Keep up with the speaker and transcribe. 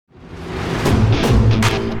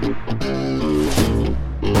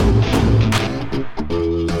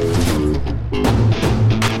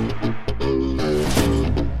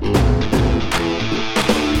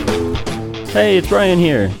Hey, it's Ryan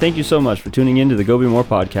here. Thank you so much for tuning in to the Go Be More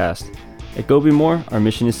podcast. At Go Be More, our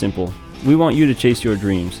mission is simple. We want you to chase your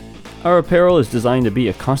dreams. Our apparel is designed to be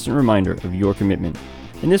a constant reminder of your commitment.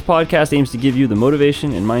 And this podcast aims to give you the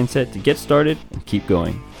motivation and mindset to get started and keep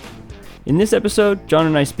going. In this episode, John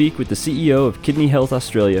and I speak with the CEO of Kidney Health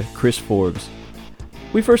Australia, Chris Forbes.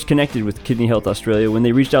 We first connected with Kidney Health Australia when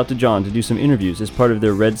they reached out to John to do some interviews as part of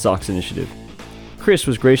their Red Sox initiative. Chris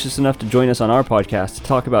was gracious enough to join us on our podcast to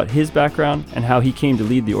talk about his background and how he came to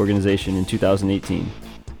lead the organization in 2018.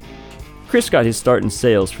 Chris got his start in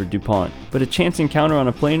sales for DuPont, but a chance encounter on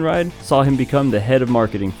a plane ride saw him become the head of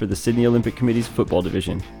marketing for the Sydney Olympic Committee's football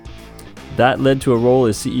division. That led to a role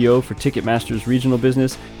as CEO for Ticketmaster's regional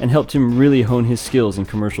business and helped him really hone his skills in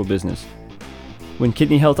commercial business. When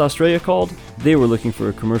Kidney Health Australia called, they were looking for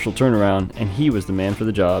a commercial turnaround, and he was the man for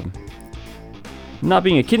the job. Not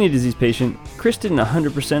being a kidney disease patient, Chris didn't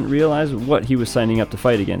 100% realize what he was signing up to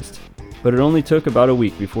fight against, but it only took about a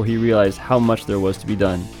week before he realized how much there was to be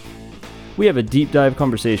done. We have a deep dive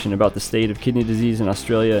conversation about the state of kidney disease in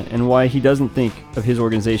Australia and why he doesn't think of his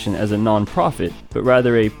organization as a non-profit, but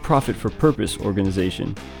rather a profit-for-purpose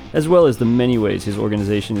organization, as well as the many ways his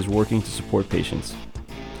organization is working to support patients.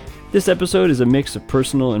 This episode is a mix of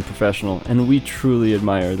personal and professional, and we truly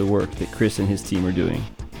admire the work that Chris and his team are doing.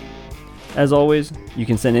 As always, you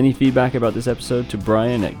can send any feedback about this episode to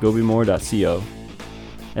brian@gobemore.co.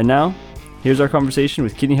 And now, here's our conversation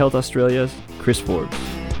with Kidney Health Australia's Chris Forbes.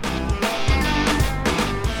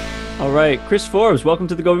 All right, Chris Forbes, welcome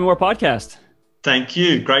to the Go Be More podcast. Thank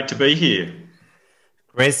you. Great to be here.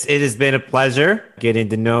 Chris, it has been a pleasure getting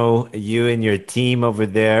to know you and your team over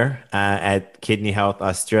there at Kidney Health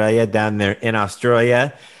Australia down there in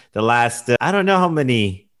Australia. The last, I don't know how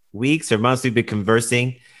many weeks or months we've been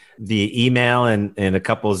conversing via email and a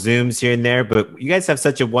couple of Zooms here and there, but you guys have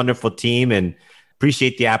such a wonderful team and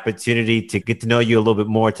appreciate the opportunity to get to know you a little bit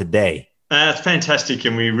more today. It's fantastic,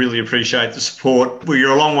 and we really appreciate the support. Well,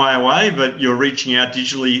 you're a long way away, but you're reaching out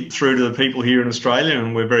digitally through to the people here in Australia,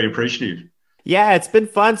 and we're very appreciative. Yeah, it's been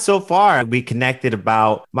fun so far. We connected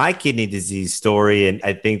about my kidney disease story, and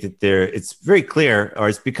I think that it's very clear, or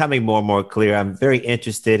it's becoming more and more clear. I'm very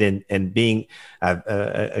interested in being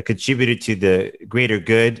a contributor to the greater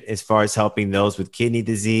good as far as helping those with kidney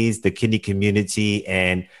disease, the kidney community,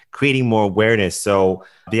 and creating more awareness. So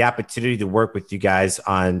the opportunity to work with you guys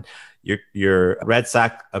on your Red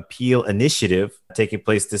Sox Appeal initiative taking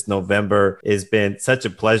place this November has been such a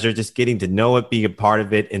pleasure, just getting to know it, being a part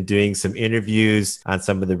of it, and doing some interviews on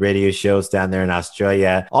some of the radio shows down there in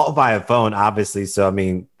Australia, all via phone, obviously. So, I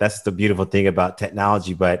mean, that's the beautiful thing about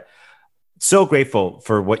technology, but so grateful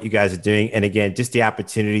for what you guys are doing. And again, just the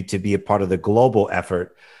opportunity to be a part of the global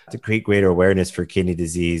effort to create greater awareness for kidney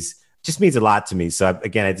disease just means a lot to me. So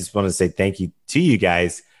again, I just want to say thank you to you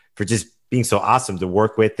guys for just being so awesome to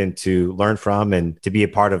work with and to learn from and to be a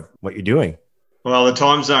part of what you're doing. Well, the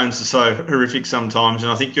time zones are so horrific sometimes, and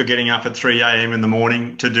I think you're getting up at 3 a.m. in the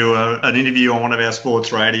morning to do an interview on one of our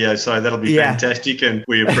sports radios, so that'll be fantastic, and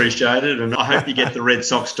we appreciate it, and I hope you get the Red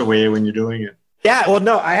Sox to wear when you're doing it. Yeah, well,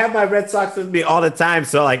 no, I have my Red Sox with me all the time,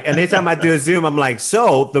 so like anytime I do a Zoom, I'm like,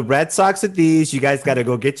 so the Red Sox are these, you guys got to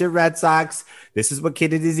go get your Red Sox. This is what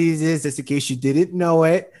kidney disease is, just in case you didn't know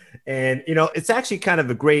it. And, you know, it's actually kind of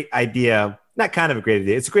a great idea. Not kind of a great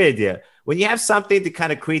idea. It's a great idea. When you have something to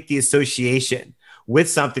kind of create the association with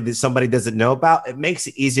something that somebody doesn't know about, it makes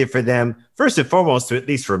it easier for them, first and foremost, to at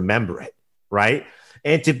least remember it, right?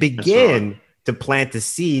 And to begin to plant the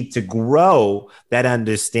seed to grow that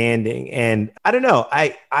understanding. And I don't know,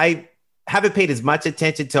 I haven't paid as much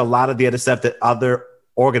attention to a lot of the other stuff that other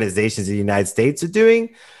organizations in the United States are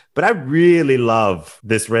doing. But I really love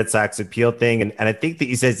this Red Sox Appeal thing. And I think that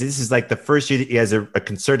he says this is like the first year that he has a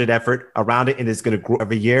concerted effort around it and it's going to grow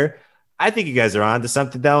every year. I think you guys are on to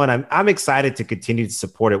something, though. And I'm excited to continue to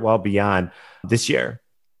support it well beyond this year.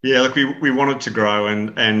 Yeah, look, we wanted to grow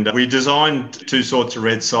and we designed two sorts of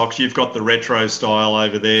Red Sox. You've got the retro style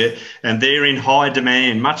over there, and they're in high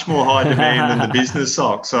demand, much more high demand than the business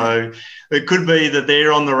socks. So it could be that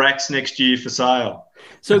they're on the racks next year for sale.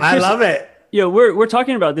 So Chris, I love it. Yeah, we're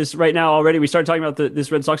talking about this right now already. We started talking about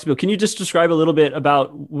this Red Sox Appeal. Can you just describe a little bit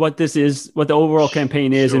about what this is, what the overall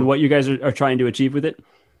campaign is, and what you guys are trying to achieve with it?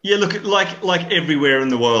 Yeah, look, like everywhere in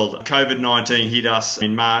the world, COVID-19 hit us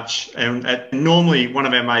in March, and normally one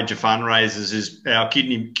of our major fundraisers is our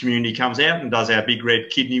kidney community comes out and does our big red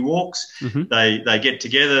kidney walks. Mm-hmm. They get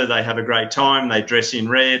together, they have a great time, they dress in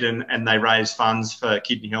red, and they raise funds for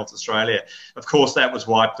Kidney Health Australia. Of course, that was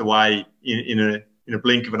wiped away in in a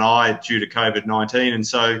blink of an eye due to COVID-19. And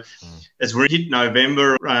so as we hit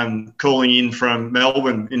November, calling in from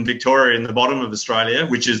Melbourne in Victoria in the bottom of Australia,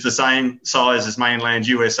 which is the same size as mainland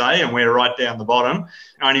USA, and we're right down the bottom.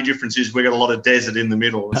 Only difference is we've got a lot of desert in the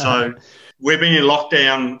middle. So we've been in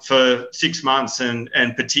lockdown for 6 months, and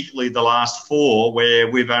particularly the last 4, where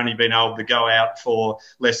we've only been able to go out for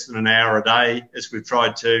less than an hour a day as we've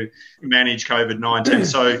tried to manage COVID-19.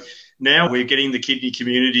 So now we're getting the kidney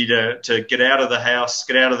community to get out of the house,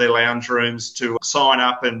 get out of their lounge rooms, to sign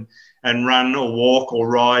up and run or walk or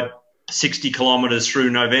ride 60 kilometres through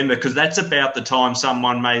November, because that's about the time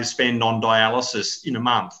someone may spend on dialysis in a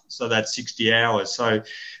month. So that's 60 hours. So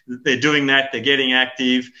they're doing that. They're getting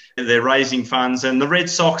active. They're raising funds. And the Red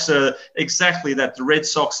Sox are exactly that. The Red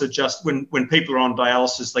Sox are just, when people are on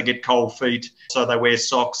dialysis, they get cold feet, so they wear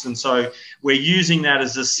socks. And so we're using that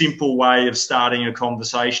as a simple way of starting a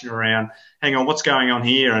conversation around, hang on, what's going on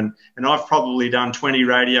here? And I've probably done 20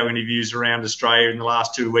 radio interviews around Australia in the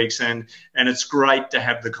last 2 weeks, and it's great to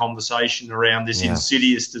have the conversation around this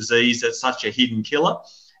insidious disease that's such a hidden killer,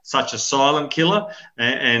 such a silent killer,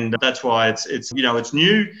 and that's why it's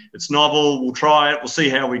new, it's novel. We'll try it, we'll see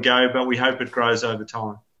how we go, but we hope it grows over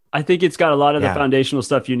time. I think it's got a lot of the foundational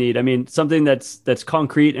stuff you need. I mean, something that's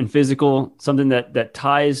concrete and physical, something that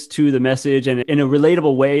ties to the message and in a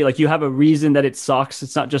relatable way. Like, you have a reason that it sucks.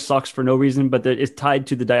 It's not just sucks for no reason, but that it's tied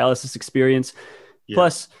to the dialysis experience. Yeah.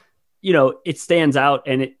 Plus, it stands out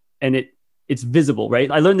and it's visible,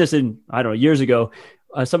 right? I learned this years ago.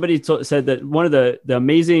 Somebody said that one of the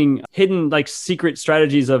amazing hidden, like, secret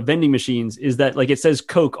strategies of vending machines is that, like, it says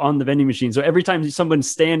Coke on the vending machine. So every time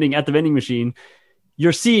someone's standing at the vending machine,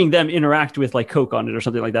 you're seeing them interact with, like, Coke on it or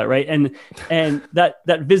something like that, right? And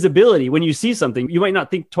that visibility, when you see something, you might not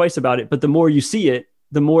think twice about it, but the more you see it,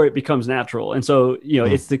 the more it becomes natural. And so,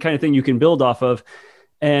 it's the kind of thing you can build off of.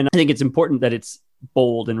 And I think it's important that it's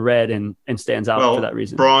bold and red and stands out for that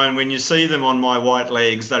reason. Brian, when you see them on my white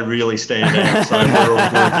legs, they really stand out. So we're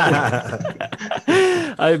all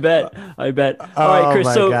good. I bet. All right,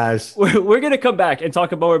 Chris. So we're going to come back and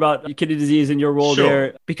talk more about kidney disease and your role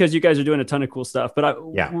there, because you guys are doing a ton of cool stuff. But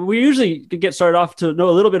we usually get started off to know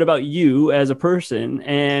a little bit about you as a person.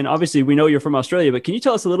 And obviously we know you're from Australia, but can you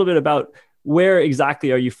tell us a little bit about where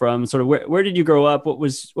exactly are you from? Sort of where did you grow up? What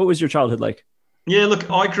was your childhood like? Yeah, look,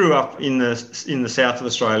 I grew up in the south of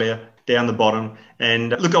Australia, down the bottom. And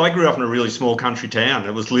look, I grew up in a really small country town.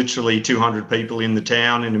 It was literally 200 people in the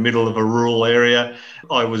town in the middle of a rural area.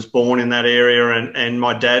 I was born in that area, and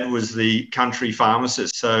my dad was the country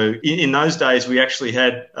pharmacist. So in those days, we actually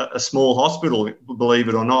had a small hospital, believe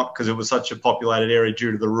it or not, because it was such a populated area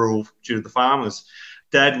due to the farmers.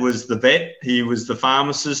 Dad was the vet. He was the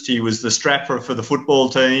pharmacist. He was the strapper for the football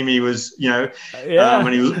team. He was, and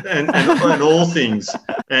he was, and all things.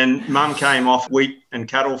 And Mum came off wheat and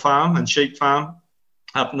cattle farm and sheep farm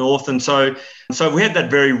up north, and so we had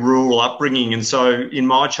that very rural upbringing. And so in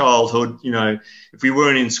my childhood, if we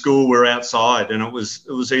weren't in school, we're outside, and it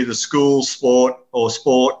was either school, sport, or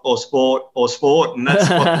sport, or sport, or sport, and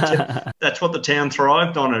that's what the town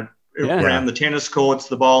thrived on. It. Around the tennis courts,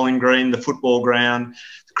 the bowling green, the football ground,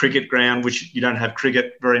 the cricket ground, which you don't have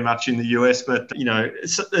cricket very much in the US, but,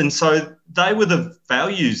 and so they were the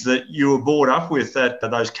values that you were brought up with,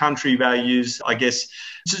 those country values, I guess.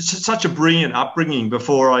 It's such a brilliant upbringing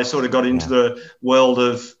before I sort of got into the world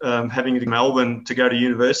of having to Melbourne to go to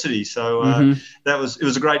university. So it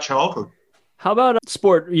was a great childhood. How about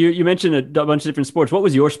sport? You mentioned a bunch of different sports. What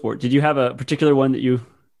was your sport? Did you have a particular one that you...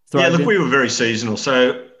 we were very seasonal.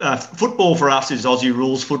 So football for us is Aussie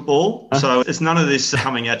rules football. So it's none of this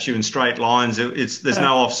coming at you in straight lines. There's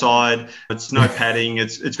no offside. It's no padding.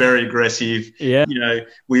 It's very aggressive. Yeah.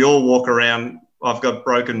 We all walk around. I've got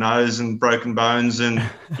broken nose and broken bones and,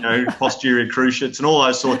 posterior cruciates and all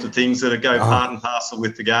those sorts of things that go part and parcel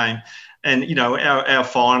with the game. And, our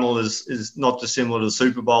final is not dissimilar to the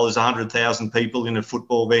Super Bowl. There's 100,000 people in a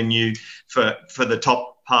football venue for the top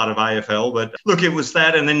part of AFL. But look, it was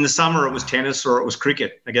that. And then in the summer it was tennis or it was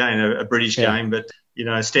cricket. Again, a British game, but,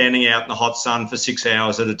 standing out in the hot sun for 6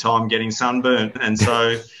 hours at a time getting sunburned. And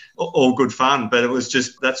so all good fun. But it was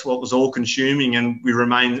just, that's what was all consuming. And we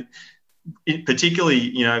remained...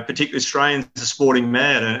 particularly Australians are sporting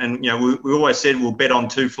mad, and we always said we'll bet on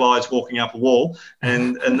two flies walking up a wall,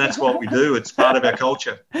 and that's what we do. It's part of our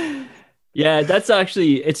culture. Yeah, that's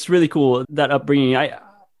actually, it's really cool, that upbringing.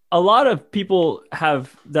 A lot of people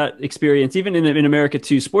have that experience, even in America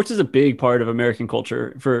too. Sports is a big part of American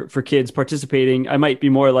culture for kids participating. I might be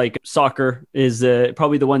more like soccer is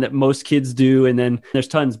probably the one that most kids do, and then there's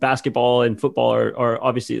tons basketball and football or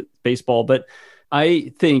obviously baseball. But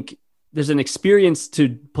I think there's an experience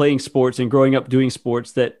to playing sports and growing up doing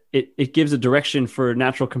sports that it gives a direction for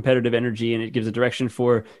natural competitive energy, and it gives a direction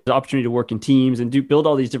for the opportunity to work in teams and build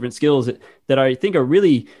all these different skills that I think are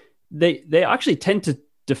really, they actually tend to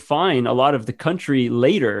define a lot of the country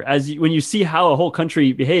later. When you see how a whole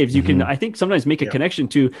country behaves, you can, I think, sometimes make a connection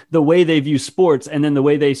to the way they view sports and then the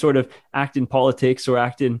way they sort of act in politics or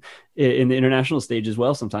act in the international stage as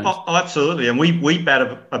well sometimes. Oh, absolutely. And we bat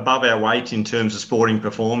above our weight in terms of sporting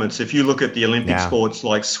performance. If you look at the Olympic sports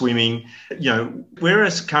like swimming, we're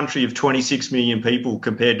a country of 26 million people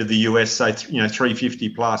compared to the US, say, 350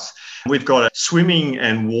 plus. We've got swimming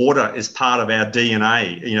and water as part of our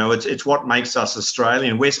DNA. It's what makes us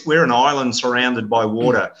Australian. We're an island surrounded by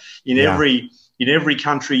water. In every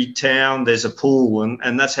country town, there's a pool,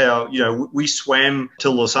 and that's how, we swam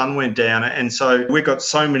till the sun went down. And so we've got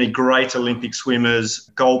so many great Olympic swimmers,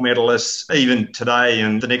 gold medalists, even today,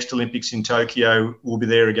 and the next Olympics in Tokyo will be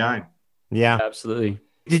there again. Yeah, absolutely.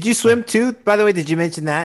 Did you swim too, by the way? Did you mention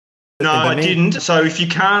that? No, I didn't. So if you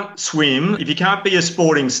can't swim, if you can't be a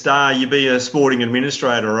sporting star, you be a sporting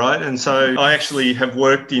administrator, right? And so I actually have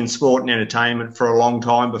worked in sport and entertainment for a long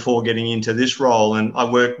time before getting into this role. And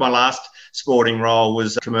my last sporting role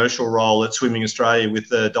was a commercial role at Swimming Australia with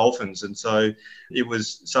the Dolphins. And so I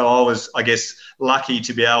was, I guess, lucky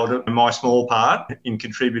to be able to do my small part in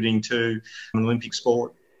contributing to an Olympic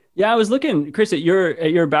sport. Yeah, I was looking, Chris, at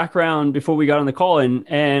your background before we got on the call, and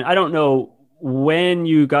I don't know when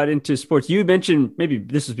you got into sports. You mentioned, maybe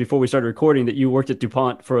this is before we started recording, that you worked at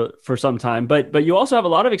DuPont for some time, but you also have a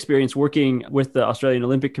lot of experience working with the Australian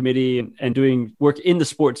Olympic Committee and doing work in the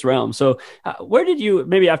sports realm. So where did you,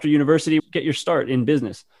 maybe after university, get your start in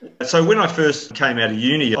business? So when I first came out of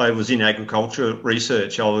uni, I was in agriculture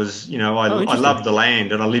research. I loved the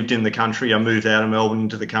land, and I lived in the country. I moved out of Melbourne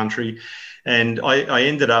into the country. And I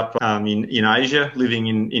ended up in Asia, living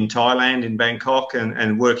in Thailand, in Bangkok,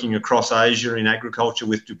 and working across Asia in agriculture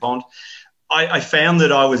with DuPont. I found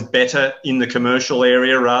that I was better in the commercial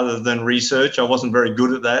area rather than research. I wasn't very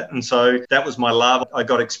good at that. And so that was my love. I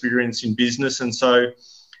got experience in business. And so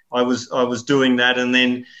I was doing that. And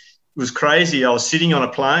then it was crazy. I was sitting on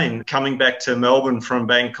a plane coming back to Melbourne from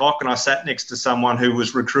Bangkok, and I sat next to someone who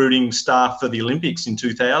was recruiting staff for the Olympics in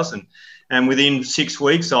 2000. And within 6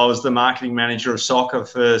 weeks, I was the marketing manager of soccer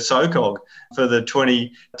for SOCOG for the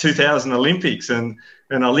 2000 Olympics. And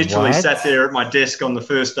I literally sat there at my desk on the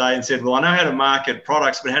first day and said, well, I know how to market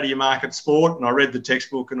products, but how do you market sport? And I read the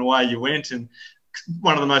textbook, and away you went. And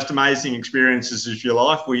one of the most amazing experiences of your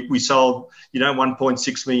life. We sold,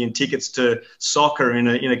 1.6 million tickets to soccer in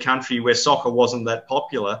a country where soccer wasn't that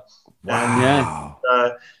popular. Wow.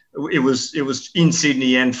 It was in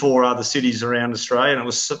Sydney and 4 other cities around Australia, and it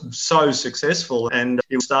was so successful, and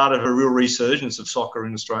it started a real resurgence of soccer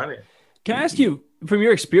in Australia. Can I ask you, from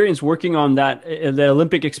your experience working on the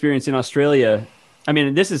Olympic experience in Australia, I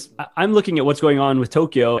mean, I'm looking at what's going on with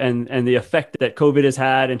Tokyo and the effect that COVID has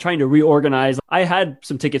had and trying to reorganize. I had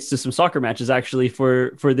some tickets to some soccer matches actually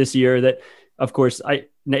for this year that, of course,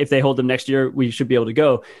 if they hold them next year, we should be able to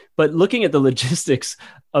go. But looking at the logistics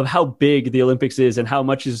of how big the Olympics is and how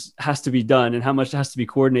much has to be done and how much has to be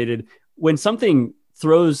coordinated, when something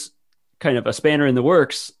throws kind of a spanner in the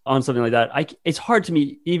works on something like that, it's hard to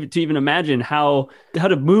me even imagine how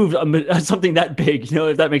to move something that big,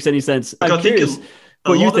 if that makes any sense. I'm curious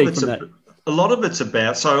what you think from that. A lot of it's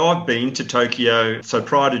about, so I've been to Tokyo. So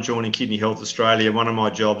prior to joining Kidney Health Australia, one of my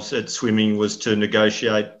jobs at swimming was to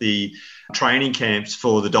negotiate the training camps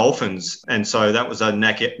for the Dolphins. And so that was at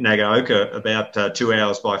Nagaoka, about 2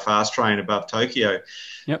 hours by fast train above Tokyo.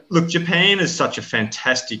 Yep. Look, Japan is such a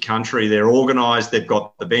fantastic country. They're organised. They've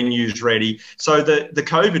got the venues ready. So the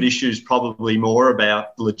COVID issue is probably more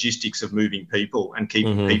about the logistics of moving people and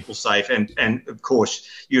keeping people safe. And of course,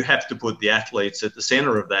 you have to put the athletes at the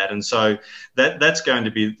centre of that. And so that's going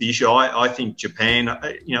to be the issue. I think Japan,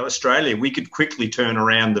 Australia, we could quickly turn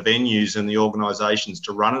around the venues and the organisations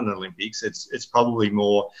to run an Olympics. It's probably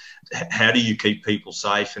more, how do you keep people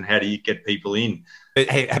safe and how do you get people in?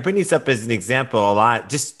 Hey, I bring this up as an example a lot,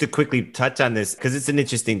 just to quickly touch on this, because it's an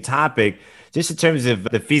interesting topic, just in terms of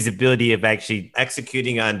the feasibility of actually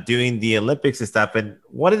executing on doing the Olympics and stuff. And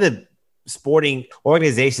one of the sporting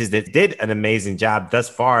organizations that did an amazing job thus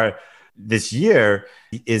far this year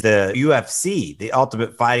is the UFC, the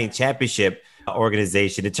Ultimate Fighting Championship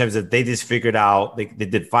organization, in terms of they just figured out, they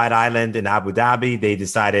did Fight Island in Abu Dhabi. They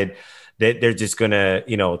decided that they're just going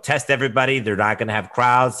to, test everybody. They're not going to have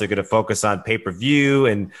crowds. They're going to focus on pay-per-view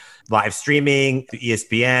and live streaming,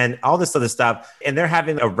 ESPN, all this other stuff. And they're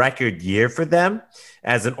having a record year for them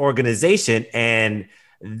as an organization. And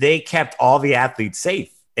they kept all the athletes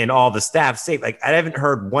safe. and all the staff safe. Like, I haven't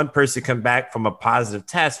heard one person come back from a positive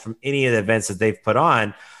test from any of the events that they've put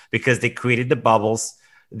on, because they created the bubbles.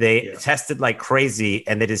 They tested like crazy,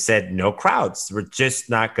 and they just said, no crowds. We're just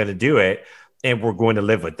not going to do it. And we're going to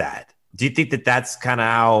live with that. Do you think that that's kind of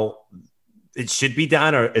how it should be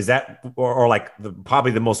done? Or is that, or like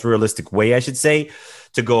probably the most realistic way, I should say,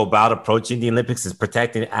 to go about approaching the Olympics, is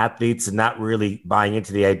protecting athletes and not really buying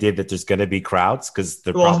into the idea that there's going to be crowds, because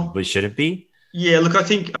there probably shouldn't be? Yeah, look, I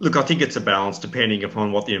think it's a balance depending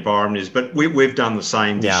upon what the environment is. But we've done the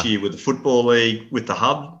same this year with the Football League, with the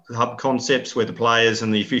hub concepts, where the players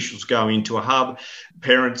and the officials go into a hub.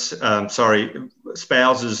 Parents,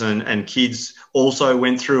 spouses and kids also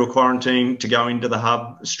went through a quarantine to go into the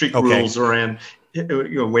hub. Strict rules around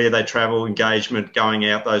where they travel, engagement, going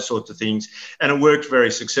out, those sorts of things. And it worked very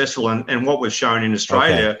successful. And what we've shown in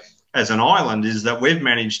Australia as an island is that we've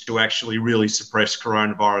managed to actually really suppress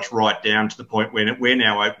coronavirus right down to the point where we're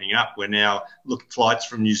now opening up. We're now flights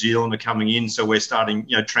from New Zealand are coming in. So we're starting,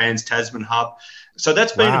 Trans-Tasman hub. So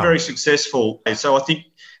that's been a very successful. So I think,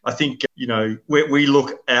 we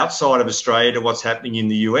look outside of Australia to what's happening in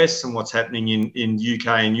the US and what's happening in UK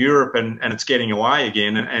and Europe, and it's getting away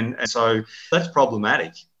again. And so that's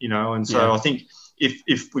problematic, and so I think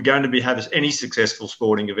if we're going to have any successful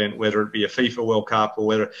sporting event, whether it be a FIFA World Cup or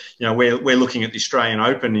whether, we're looking at the Australian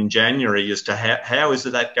Open in January as to how is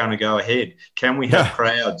that going to go ahead? Can we have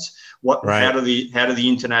crowds? How do the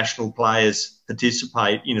international players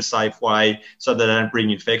participate in a safe way so they don't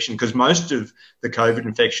bring infection? Because most of the COVID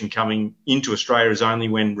infection coming into Australia is only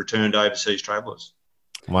when returned overseas travellers.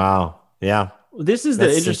 Wow. Yeah. This is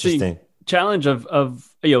the interesting challenge of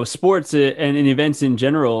sports and in events in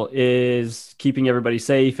general, is keeping everybody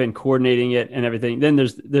safe and coordinating it and everything. Then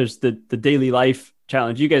there's the daily life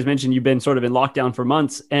challenge. You guys mentioned you've been sort of in lockdown for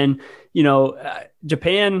months, and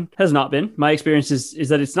Japan has not been. My experience is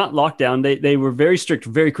that it's not lockdown. They were very strict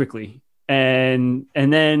very quickly, and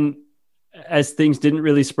then as things didn't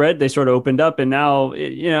really spread, they sort of opened up, and now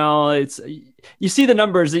you see the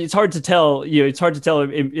numbers. It's hard to tell. It's hard to tell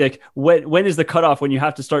like when is the cutoff when you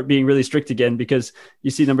have to start being really strict again, because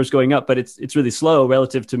you see numbers going up, but it's really slow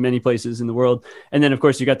relative to many places in the world. And then of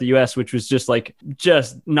course you got the US, which was just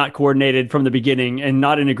not coordinated from the beginning and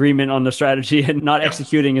not in agreement on the strategy and not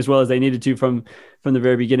executing as well as they needed to from the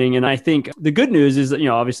very beginning. And I think the good news is that,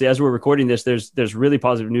 obviously as we're recording this, there's really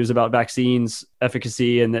positive news about vaccines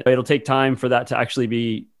efficacy, and that it'll take time for that to actually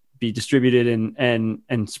be distributed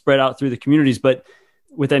and spread out through the communities. But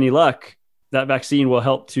with any luck, that vaccine will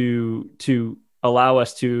help to allow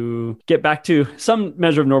us to get back to some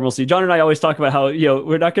measure of normalcy. John and I always talk about how,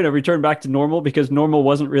 we're not going to return back to normal, because normal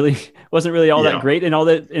wasn't really all that great, and all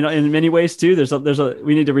that in many ways too.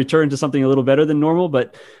 We need to return to something a little better than normal,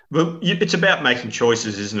 but it's about making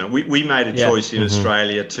choices, isn't it? We made a choice in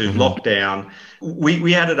Australia to lock down.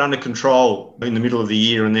 We had it under control in the middle of the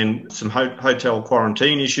year, and then some hotel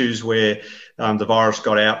quarantine issues where the virus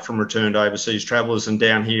got out from returned overseas travellers, and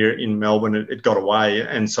down here in Melbourne, it got away.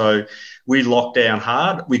 And so we locked down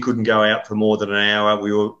hard. We couldn't go out for more than an hour.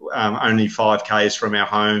 We were only 5 Ks from our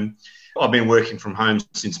home. I've been working from home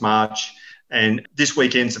since March, and this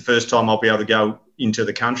weekend's the first time I'll be able to go into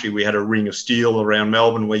the country. We had a ring of steel around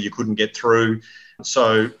Melbourne where you couldn't get through.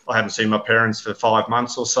 So I haven't seen my parents for 5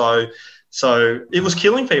 months or so. So it was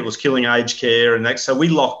killing people, it was killing aged care and that. So we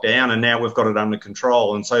locked down, and now we've got it under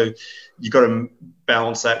control. And so you've got to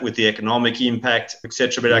balance that with the economic impact,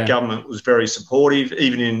 etc. But our government was very supportive.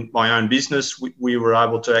 Even in my own business, we were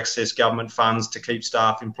able to access government funds to keep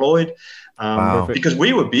staff employed because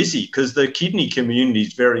we were busy, because the kidney community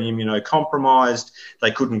is very immunocompromised.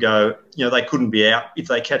 They couldn't go, they couldn't be out. If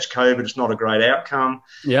they catch COVID, it's not a great outcome.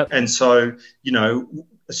 And so,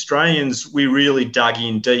 Australians, we really dug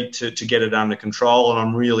in deep to get it under control, and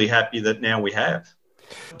I'm really happy that now we have.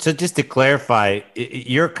 So just to clarify,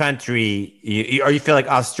 your country, or you feel like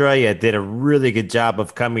Australia did a really good job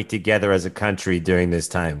of coming together as a country during this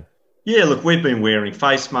time? Yeah, look, we've been wearing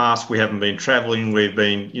face masks. We haven't been travelling. We've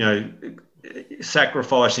been,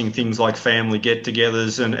 sacrificing things like family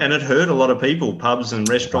get-togethers, and it hurt a lot of people. Pubs and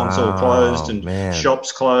restaurants all closed, and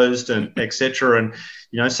shops closed, and etc. And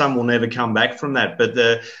some will never come back from that. But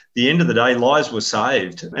the end of the day, lives were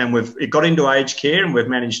saved, and it got into aged care, and we've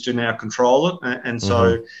managed to now control it. And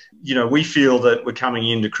so, we feel that we're coming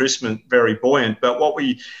into Christmas very buoyant. But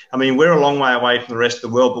we're a long way away from the rest of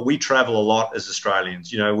the world, but we travel a lot as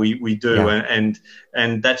Australians. We do,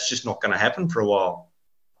 and that's just not going to happen for a while.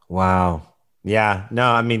 Wow. Yeah,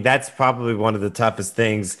 no, that's probably one of the toughest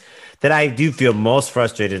things that I do feel most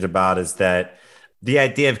frustrated about, is that the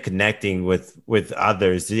idea of connecting with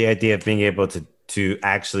others, the idea of being able to to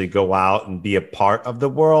actually go out and be a part of the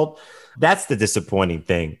world. That's the disappointing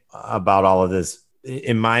thing about all of this,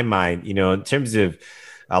 in my mind, in terms of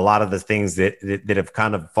a lot of the things that have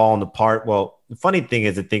kind of fallen apart. Well, the funny thing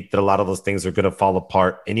is, I think that a lot of those things are going to fall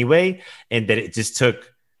apart anyway, and that it just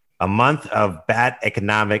took a month of bad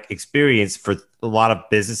economic experience for a lot of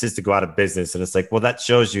businesses to go out of business. And it's like, well, that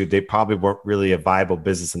shows you they probably weren't really a viable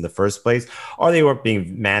business in the first place, or they weren't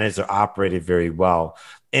being managed or operated very well.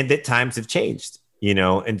 And that times have changed,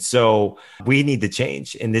 and so we need to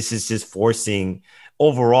change. And this is just forcing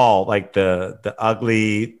overall, like the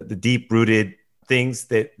ugly, the deep rooted things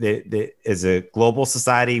that as a global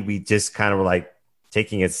society, we just kind of like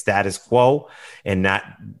taking a status quo and not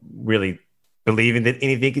really believing that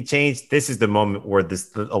anything could change. This is the moment where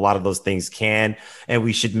a lot of those things can, and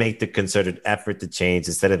we should make the concerted effort to change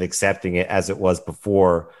instead of accepting it as it was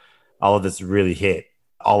before all of this really hit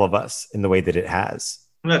all of us in the way that it has.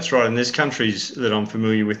 That's right. And there's countries that I'm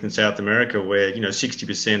familiar with in South America where,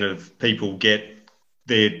 60% of people get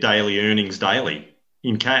their daily earnings daily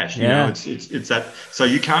in cash. It's that. So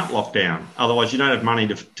you can't lock down. Otherwise you don't have money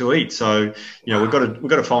to eat. So, we've got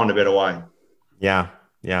to find a better way. Yeah.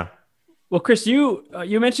 Well, Chris, you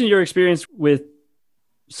mentioned your experience with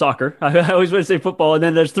soccer. I always want to say football, and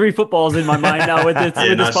then there's 3 footballs in my mind now with this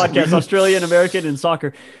podcast: Australian, American, and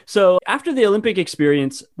soccer. So after the Olympic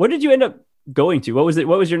experience, what did you end up going to? What was it?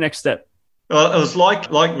 What was your next step? Well, it was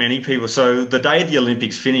like many people. So the day the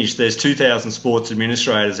Olympics finished, there's 2,000 sports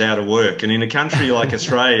administrators out of work. And in a country like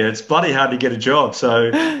Australia, it's bloody hard to get a job. So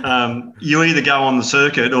you either go on the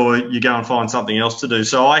circuit or you go and find something else to do.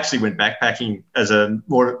 So I actually went backpacking as a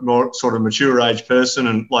more sort of mature age person,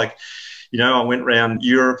 and I went around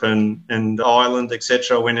Europe and Ireland,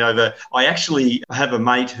 etc. I went over. I actually have a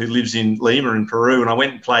mate who lives in Lima in Peru, and I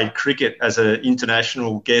went and played cricket as an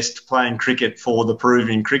international guest, playing cricket for the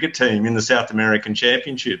Peruvian cricket team in the South American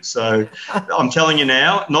Championship. So I'm telling you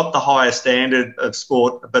now, not the highest standard of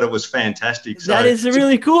sport, but it was fantastic. So that is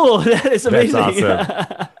really cool. That is amazing. That's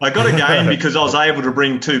awesome. I got a game because I was able to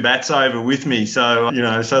bring 2 bats over with me. So,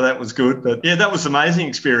 so that was good. But yeah, that was an amazing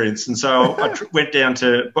experience. And so I went down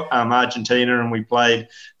to Argentina, and we played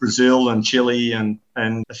Brazil and Chile and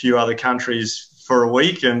a few other countries for a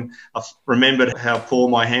week. And I remembered how poor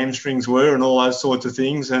my hamstrings were and all those sorts of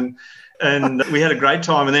things. And we had a great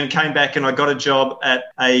time, and then came back and I got a job at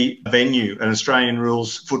a venue, an Australian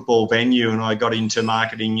rules football venue. And I got into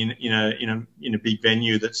marketing in a big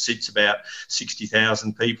venue that sits about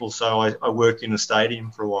 60,000 people. So I worked in a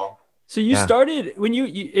stadium for a while. So you started when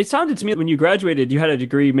it sounded to me when you graduated, you had a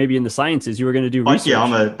degree maybe in the sciences. You were going to do research. Yeah,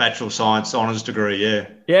 I'm a Bachelor of Science honours degree. Yeah.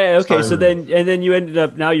 Yeah. Okay. So then you ended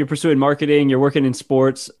up, now you're pursuing marketing. You're working in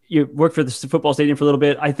sports. You worked for the football stadium for a little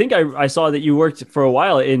bit. I think I saw that you worked for a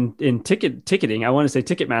while in ticketing. I want to say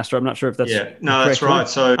Ticketmaster. I'm not sure if that's no, that's right.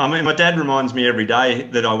 So my dad reminds me every day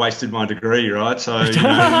that I wasted my degree. Right. So he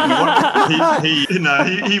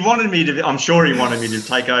wanted me to. I'm sure he wanted me to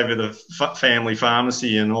take over the family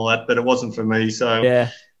pharmacy and all that, but it wasn't for me. So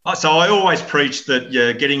yeah. So I always preach that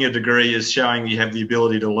getting a degree is showing you have the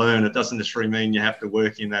ability to learn. It doesn't necessarily mean you have to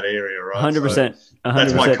work in that area, right? 100%.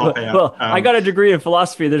 That's my cop out. Well, I got a degree in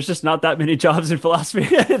philosophy. There's just not that many jobs in philosophy.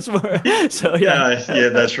 It's more, so yeah. Yeah,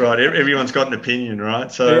 that's right. Everyone's got an opinion,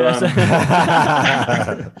 right? So,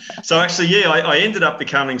 so actually, I ended up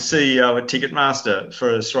becoming CEO at Ticketmaster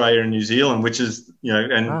for Australia and New Zealand, which is,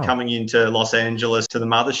 coming into Los Angeles to the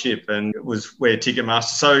mothership, and it was where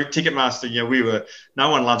Ticketmaster. So Ticketmaster, no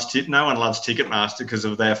one loves Ticketmaster because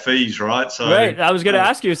of their fees, right? So right. I was going to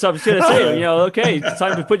ask you. So I was going to say, okay, it's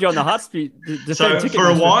time to put you on the hot seat. So for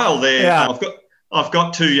a while there, I've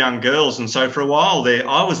got 2 young girls, and so for a while there,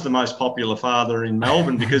 I was the most popular father in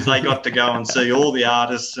Melbourne because they got to go and see all the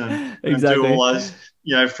artists and do all those,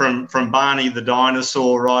 from Barney the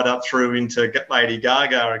dinosaur right up through into Lady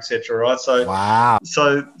Gaga, etc. Right? So wow.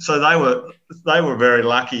 So they were very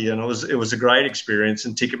lucky, and it was a great experience.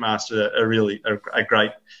 And Ticketmaster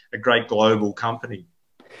a great global company.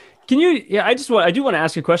 Can you? Yeah, I do want to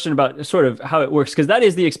ask a question about sort of how it works, because that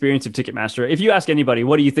is the experience of Ticketmaster. If you ask anybody,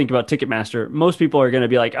 what do you think about Ticketmaster? Most people are going to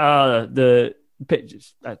be like, the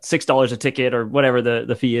 $6 a ticket or whatever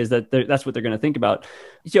the fee is. That's what they're going to think about.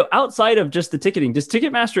 So outside of just the ticketing, is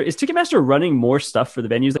Ticketmaster running more stuff for the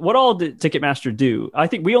venues? What all did Ticketmaster do? I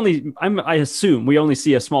think I assume we only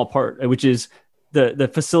see a small part, which is the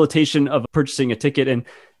facilitation of purchasing a ticket and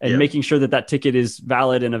making sure that ticket is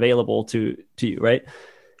valid and available to you, right?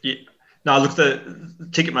 Yeah. No, look, the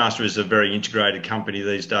Ticketmaster is a very integrated company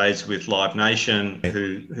these days with Live Nation,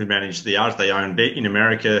 who manage the art. They own in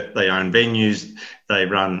America. They own venues. They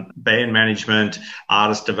run band management,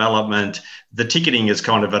 artist development. The ticketing is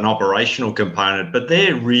kind of an operational component, but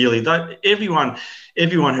they're really, everyone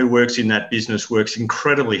who works in that business works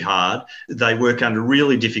incredibly hard. They work under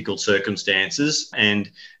really difficult circumstances,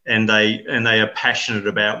 and they are passionate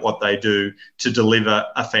about what they do to deliver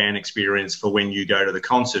a fan experience for when you go to the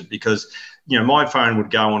concert. Because, you know, my phone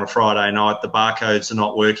would go on a Friday night, the barcodes are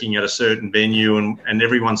not working at a certain venue, and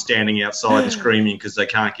everyone's standing outside and screaming because they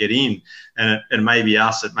can't get in. And it may be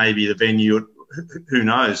us, it may be the venue, who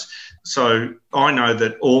knows. So I know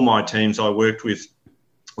that all my teams I worked with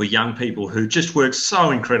were young people who just worked so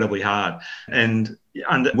incredibly hard, and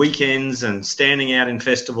under weekends and standing out in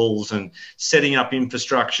festivals and setting up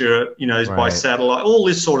infrastructure, you know, by satellite, all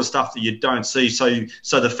this sort of stuff that you don't see,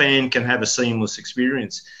 so the fan can have a seamless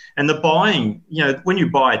experience. And the buying, you know, when you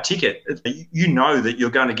buy a ticket, you know that you're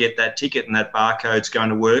going to get that ticket and that barcode's going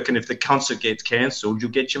to work. And if the concert gets cancelled,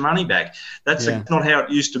 you'll get your money back. That's not how it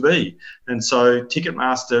used to be. And so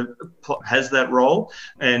Ticketmaster has that role.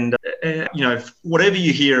 And, you know, whatever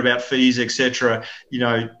you hear about fees, etc., you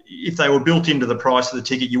know, if they were built into the price of the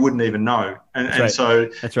ticket, you wouldn't even know. And so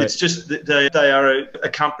it's just they are a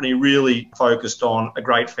company really focused on a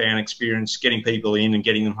great fan experience, getting people in and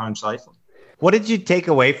getting them home safely. What did you take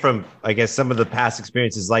away from, I guess, some of the past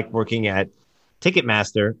experiences like working at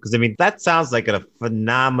Ticketmaster? Because, I mean, that sounds like a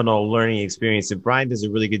phenomenal learning experience. And Brian does a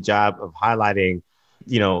really good job of highlighting,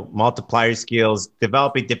 you know, multiplier skills,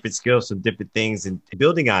 developing different skills from different things and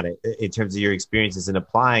building on it in terms of your experiences and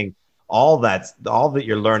applying all that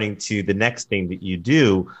you're learning to the next thing that you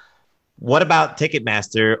do. What about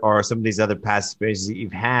Ticketmaster or some of these other past experiences that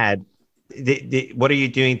you've had? What are you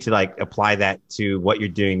doing to like apply that to what you're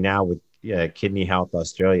doing now with Kidney Health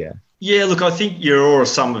Australia? Yeah, look, I think you're a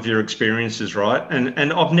sum of your experiences, right?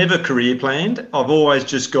 And I've never career planned. I've always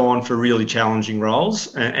just gone for really challenging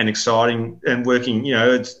roles and exciting and working, you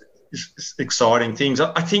know, it's exciting things.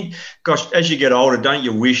 I think, gosh, as you get older, don't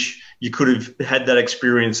you wish you could have had that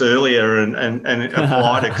experience earlier and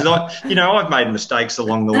applied it? Because I've made mistakes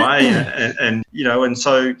along the way, and you know, and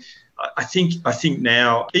so I think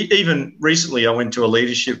now, even recently, I went to a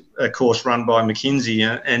leadership course run by McKinsey,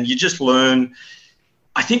 and you just learn.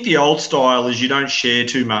 I think the old style is you don't share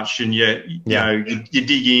too much, and you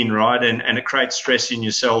dig in, right, and it creates stress in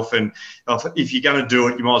yourself. And if you're going to do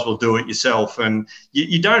it, you might as well do it yourself. And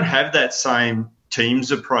you don't have that same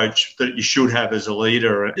team's approach that you should have as a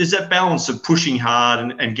leader. There's that balance of pushing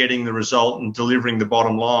hard and getting the result and delivering the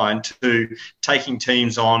bottom line, to taking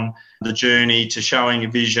teams on the journey, to showing a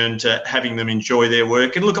vision, to having them enjoy their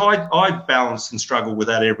work. And look, I balance and struggle with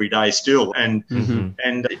that every day still. And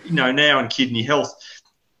and you know, now in Kidney Health,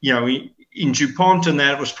 you know, in DuPont and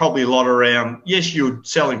that, it was probably a lot around, yes, you're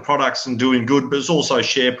selling products and doing good, but it's also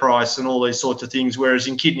share price and all these sorts of things. Whereas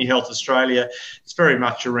in Kidney Health Australia, it's very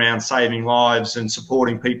much around saving lives and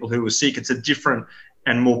supporting people who are sick. It's a different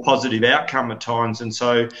and more positive outcome at times. And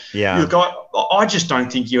so, look, I just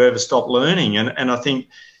don't think you ever stop learning. And I think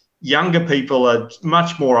younger people are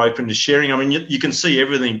much more open to sharing. I mean, you can see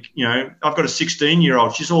everything. You know, I've got a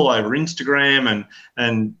 16-year-old. She's all over Instagram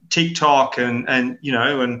and TikTok and you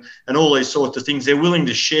know, and all these sorts of things. They're willing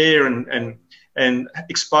to share and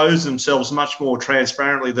expose themselves much more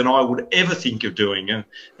transparently than I would ever think of doing.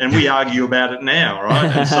 And we argue about it now,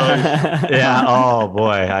 right? And so, yeah. Oh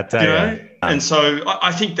boy, I tell you. And so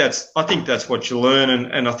I think that's what you learn.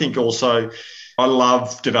 And I think also, I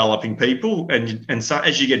love developing people, and so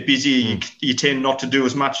as you get busier, you tend not to do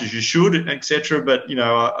as much as you should, etc. But you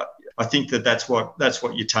know, I think that's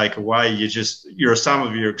what you take away. You're a sum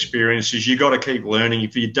of your experiences. You got to keep learning.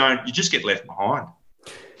 If you don't, you just get left behind.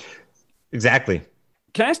 Exactly.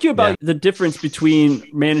 Can I ask you about the difference between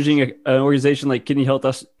managing an organization like Kidney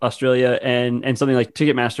Health Australia and something like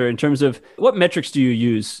Ticketmaster in terms of what metrics do you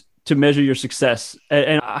use to measure your success,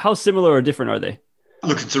 and how similar or different are they?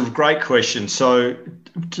 Look, it's a great question. So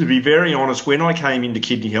to be very honest, when I came into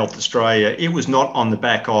Kidney Health Australia, it was not on the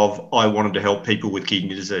back of I wanted to help people with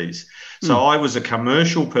kidney disease. So I was a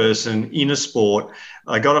commercial person in a sport.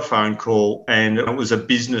 I got a phone call and it was a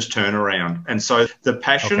business turnaround. And so the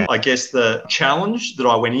passion, I guess the challenge that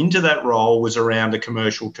I went into that role was around a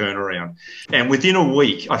commercial turnaround. And within a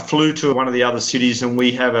week, I flew to one of the other cities, and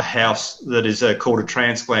we have a house that is called a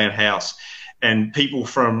transplant house. And people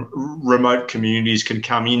from remote communities can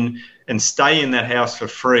come in and stay in that house for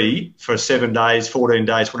free for 7 days, 14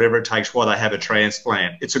 days, whatever it takes, while they have a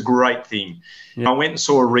transplant. It's a great thing. Yeah. I went and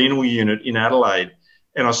saw a renal unit in Adelaide,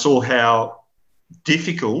 and I saw how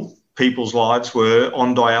difficult people's lives were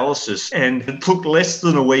on dialysis. And it took less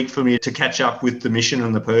than a week for me to catch up with the mission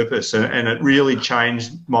and the purpose. And it really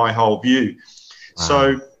changed my whole view. Wow.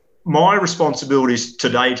 So my responsibilities to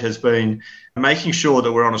date has been making sure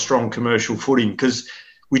that we're on a strong commercial footing, because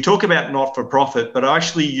we talk about not-for-profit, but I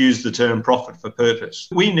actually use the term profit for purpose.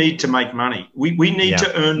 We need to make money. We need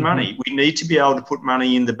to earn money. We need to be able to put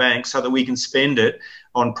money in the bank so that we can spend it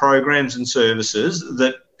on programs and services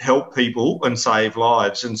that help people and save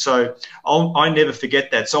lives. And so I never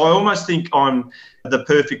forget that. So I almost think I'm the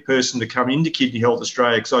perfect person to come into Kidney Health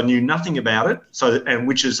Australia, because I knew nothing about it, and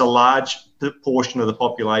which is a large portion of the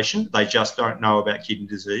population. They just don't know about kidney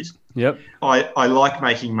disease. Yep. I like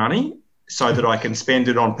making money so that I can spend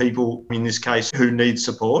it on people, in this case, who need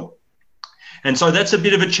support. And so that's a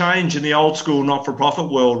bit of a change in the old school not-for-profit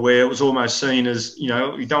world, where it was almost seen as, you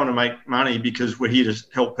know, we don't want to make money because we're here to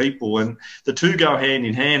help people. And the two go hand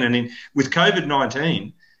in hand. And with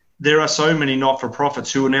COVID-19, there are so many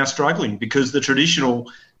not-for-profits who are now struggling because the traditional,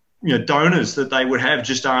 you know, donors that they would have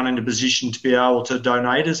just aren't in a position to be able to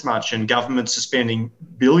donate as much, and governments are spending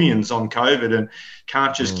billions on COVID and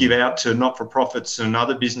can't just give out to not-for-profits and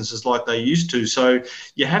other businesses like they used to. So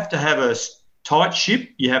you have to have a tight ship.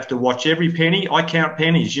 You have to watch every penny. I count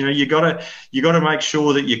pennies. You know, you got to make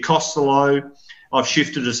sure that your costs are low. I've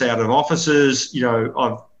shifted us out of offices. You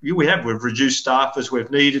know, we've reduced staff as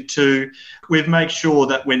we've needed to. We've made sure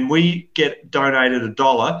that when we get donated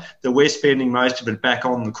 $1, that we're spending most of it back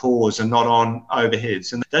on the cause and not on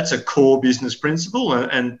overheads. And that's a core business principle.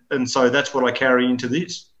 And so that's what I carry into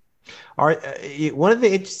this. All right. One of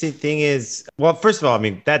the interesting thing is, well, first of all, I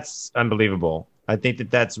mean, that's unbelievable. I think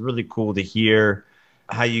that that's really cool to hear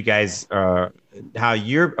how you guys are, how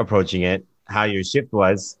you're approaching it, how your shift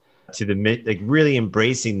was to the, like, really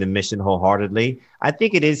embracing the mission wholeheartedly. I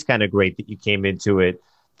think it is kind of great that you came into it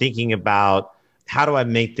thinking about, how do I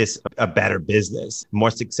make this a better business,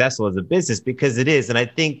 more successful as a business? Because it is. And I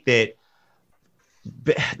think that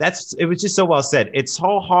it was just so well said. It's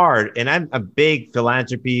so hard. And I'm a big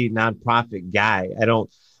philanthropy nonprofit guy. I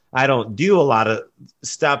don't do a lot of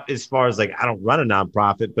stuff as far as, like, I don't run a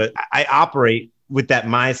nonprofit, but I operate with that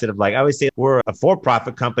mindset of, like, I always say, we're a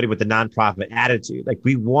for-profit company with a nonprofit attitude. Like,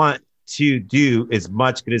 we want to do as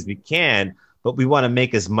much good as we can, but we want to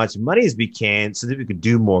make as much money as we can so that we can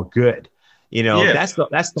do more good. You know, that's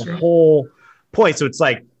the whole point. So it's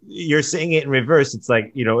like, you're saying it in reverse. It's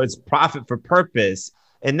like, you know, it's profit for purpose.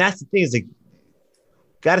 And that's the thing, is, like,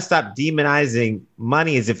 got to stop demonizing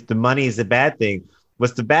money as if the money is a bad thing.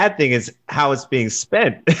 What's the bad thing is how it's being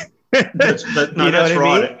spent. That's right.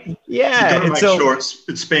 I mean? Yeah. You've got to make sure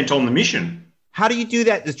it's spent on the mission. How do you do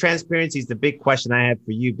that? The transparency is the big question I have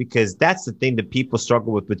for you, because that's the thing that people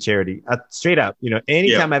struggle with charity. Straight up, you know,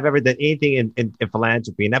 anytime I've ever done anything in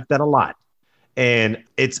philanthropy, and I've done a lot, and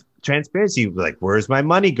it's transparency, like, where's my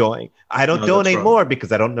money going? I don't donate more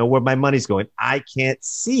because I don't know where my money's going. I can't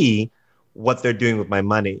see what they're doing with my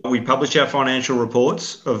money. We publish our financial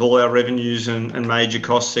reports of all our revenues and major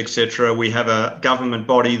costs, etc. We have a government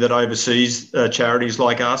body that oversees charities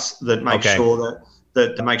like us that makes sure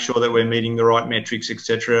that we're meeting the right metrics,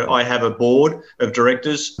 etc. I have a board of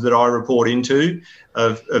directors that I report into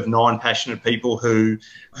of 9 passionate people who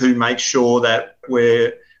make sure that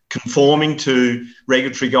we're conforming to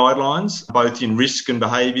regulatory guidelines, both in risk and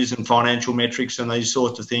behaviours and financial metrics and these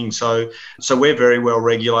sorts of things. So we're very well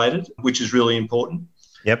regulated, which is really important.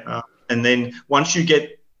 Yep. And then once you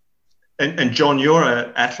get, and John, you're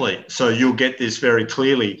an athlete, so you'll get this very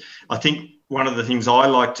clearly. I think one of the things I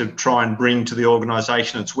like to try and bring to the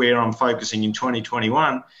organisation, it's where I'm focusing in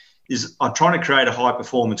 2021, is I'm trying to create a high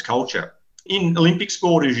performance culture. In Olympic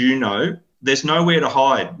sport, as you know, there's nowhere to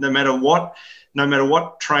hide. No matter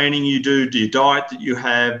what training you do, your diet that you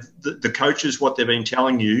have, the coaches, what they've been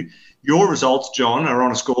telling you, your results, John, are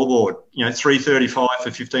on a scoreboard, you know, 3:35 for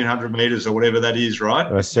 1,500 metres or whatever that is,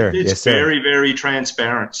 right? Yes, sir. It's very, very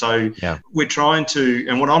transparent. So we're trying to,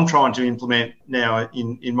 and what I'm trying to implement now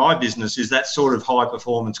in my business is that sort of high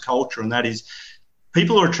performance culture. And that is,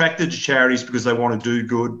 people are attracted to charities because they want to do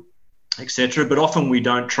good, etc. But often we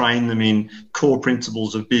don't train them in core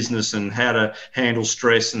principles of business and how to handle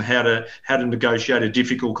stress and how to negotiate a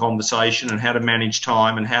difficult conversation and how to manage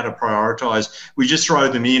time and how to prioritise. We just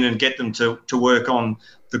throw them in and get them to work on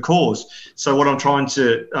the cause. So what I'm trying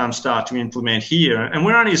to start to implement here, and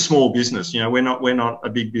we're only a small business, you know, we're not a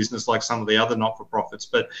big business like some of the other not-for-profits,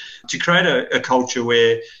 but to create a culture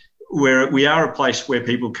where we are a place where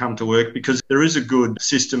people come to work because there is a good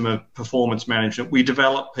system of performance management. We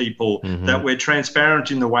develop people, that we're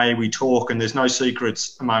transparent in the way we talk, and there's no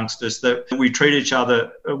secrets amongst us, that we treat each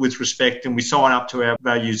other with respect, and we sign up to our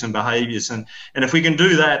values and behaviours. And if we can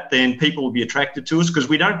do that, then people will be attracted to us, because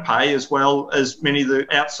we don't pay as well as many of the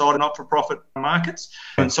outside not-for-profit markets.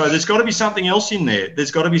 And so there's got to be something else in there.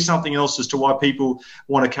 There's got to be something else as to why people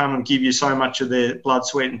want to come and give you so much of their blood,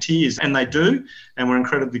 sweat and tears. And they do, and we're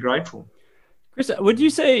incredibly grateful. Chris, would you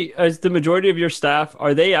say, as the majority of your staff,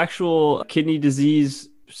 are they actual kidney disease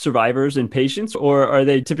survivors and patients, or are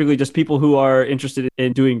they typically just people who are interested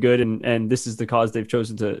in doing good and this is the cause they've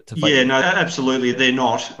chosen to fight? Yeah, no, absolutely. They're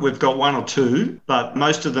not. We've got one or two, but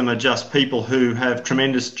most of them are just people who have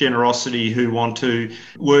tremendous generosity, who want to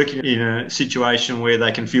work in a situation where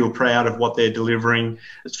they can feel proud of what they're delivering.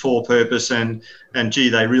 It's for purpose, and gee,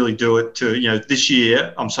 they really do it to, this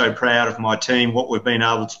year, I'm so proud of my team, what we've been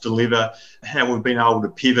able to deliver, how we've been able to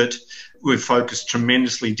pivot. We've focused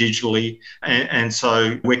tremendously digitally, and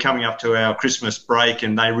so we're coming up to our Christmas break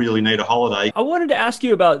and they really need a holiday. I wanted to ask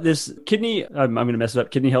you about this kidney, I'm going to mess it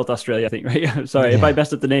up, Kidney Health Australia, I think, right? Sorry if I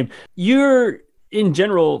messed up the name. You're, in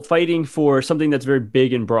general, fighting for something that's very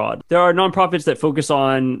big and broad. There are nonprofits that focus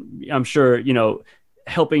on, I'm sure,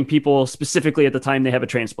 helping people specifically at the time they have a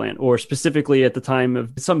transplant, or specifically at the time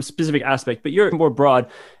of some specific aspect, but you're more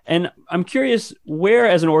broad. And I'm curious, where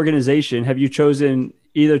as an organization have you chosen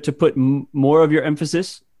either to put more of your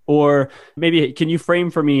emphasis, or maybe can you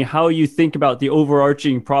frame for me how you think about the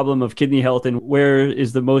overarching problem of kidney health and where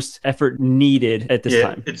is the most effort needed at this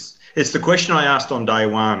time? It's the question I asked on day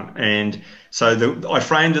one. And so I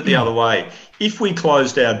framed it the other way. If we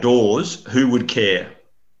closed our doors, who would care?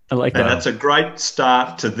 I like that. And that's a great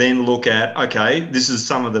start to then look at, okay, this is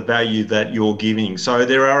some of the value that you're giving. So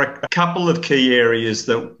there are a couple of key areas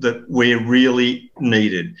that we're really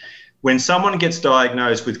needed. When someone gets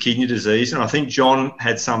diagnosed with kidney disease, and I think John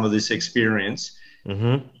had some of this experience,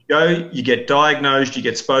 you get diagnosed, you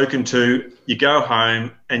get spoken to, you go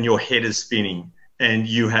home and your head is spinning and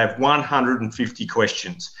you have 150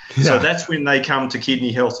 questions. Yeah. So that's when they come to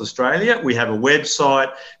Kidney Health Australia. We have a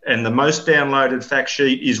website, and the most downloaded fact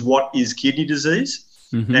sheet is what is kidney disease.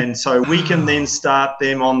 And so we can then start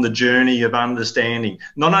them on the journey of understanding.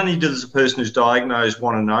 Not only does the person who's diagnosed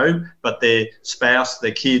want to know, but their spouse,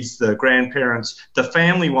 their kids, the grandparents, the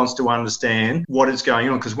family wants to understand what is going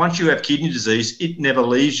on. Because once you have kidney disease, it never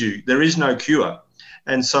leaves you. There is no cure.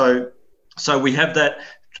 And so we have that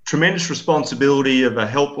tremendous responsibility of a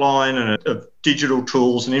helpline and of digital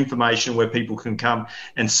tools and information where people can come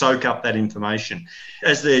and soak up that information.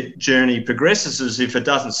 As their journey progresses, as if it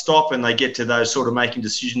doesn't stop and they get to those sort of making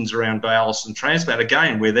decisions around dialysis and transplant,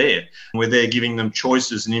 again, we're there. We're there giving them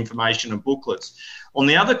choices and information and booklets. On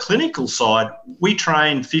the other clinical side, we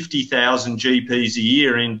train 50,000 GPs a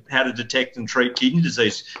year in how to detect and treat kidney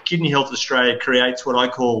disease. Kidney Health Australia creates what I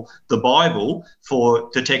call the Bible for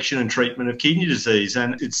detection and treatment of kidney disease.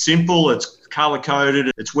 And it's simple, it's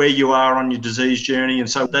colour-coded, it's where you are on your disease journey. And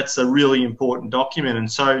so that's a really important document. And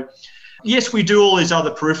so, yes, we do all these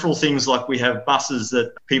other peripheral things, like we have buses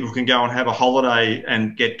that people can go and have a holiday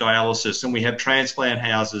and get dialysis, and we have transplant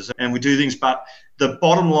houses, and we do things. But the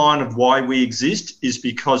bottom line of why we exist is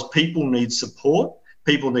because people need support,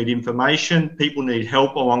 people need information, people need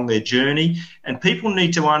help along their journey, and people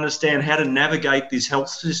need to understand how to navigate this health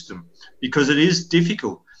system, because it is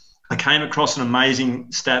difficult. I came across an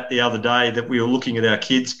amazing stat the other day that we were looking at our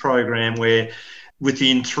kids program, where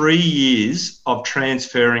within 3 years of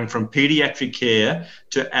transferring from paediatric care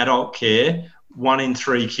to adult care, 1 in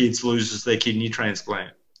 3 kids loses their kidney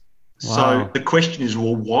transplant. Wow. So the question is,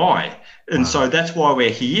 well, why? And so that's why we're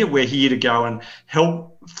here. We're here to go and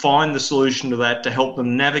help find the solution to that, to help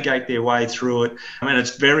them navigate their way through it. I mean,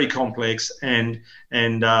 it's very complex, and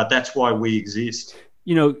that's why we exist.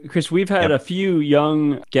 Chris, we've had a few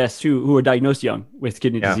young guests who were diagnosed young with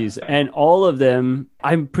kidney disease, and all of them,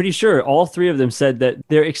 I'm pretty sure all 3 of them said that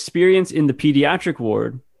their experience in the pediatric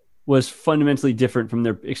ward was fundamentally different from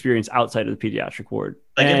their experience outside of the pediatric ward.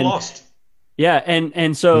 They get lost. Yeah.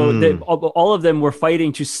 And so all of them were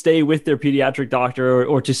fighting to stay with their pediatric doctor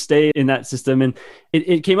or to stay in that system. And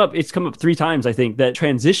it's come up 3 times, I think, that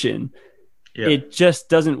transition, it just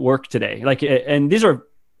doesn't work today. And these are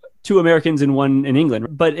 2 Americans and 1 in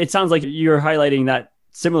England, but it sounds like you're highlighting that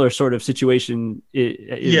similar sort of situation.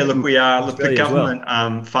 Look, we are. Look, the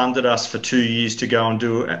government funded us for 2 years to go and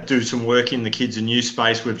do some work in the kids and youth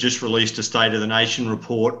space. We've just released a State of the Nation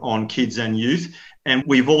report on kids and youth. And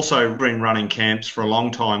we've also been running camps for a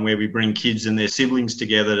long time where we bring kids and their siblings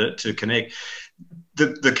together to connect.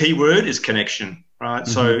 The key word is connection. right?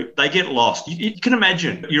 So they get lost. You can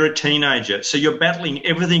imagine you're a teenager, so you're battling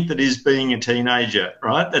everything that is being a teenager,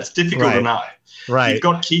 right? That's difficult enough. Right. You've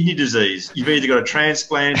got kidney disease. You've either got a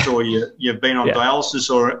transplant or you've been on dialysis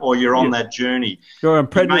or you're on that journey. You're on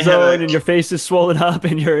prednisone and your face is swollen up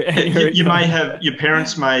and you may have, your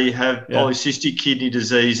parents may have polycystic kidney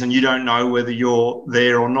disease and you don't know whether you're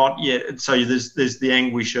there or not yet. So there's the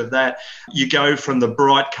anguish of that. You go from the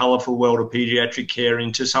bright, colourful world of paediatric care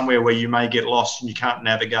into somewhere where you may get lost and you can't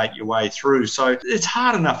navigate your way through. So it's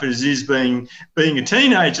hard enough as it is being a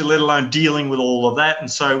teenager, let alone dealing with all of that. And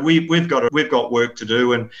so we've got work to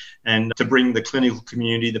do and to bring the clinical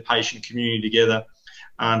community, the patient community together,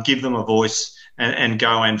 give them a voice and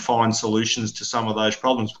go and find solutions to some of those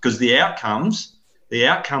problems, because the outcomes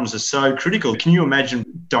are so critical. Can you imagine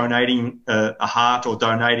donating a heart or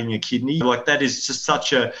donating a kidney? Like, that is just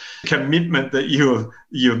such a commitment that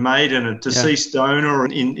you've made, and a deceased donor,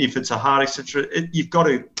 and if it's a heart, etc., you've got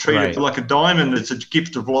to treat it like a diamond. It's a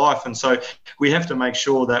gift of life, and so we have to make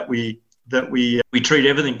sure that we treat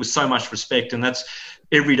everything with so much respect. And that's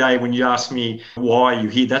every day when you ask me, why are you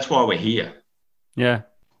here? That's why we're here. Yeah.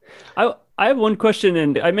 I have one question,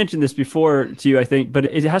 and I mentioned this before to you, I think, but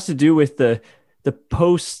it has to do with the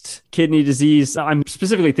post-kidney disease. I'm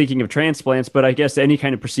specifically thinking of transplants, but I guess any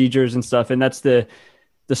kind of procedures and stuff. And that's the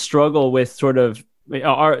struggle with sort of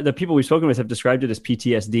the people we've spoken with have described it as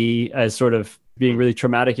PTSD, as sort of being really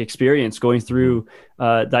traumatic experience going through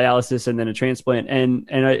dialysis and then a transplant. And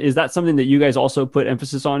is that something that you guys also put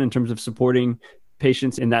emphasis on in terms of supporting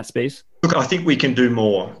patients in that space? Look, I think we can do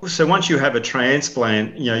more. So once you have a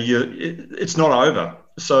transplant, it's not over.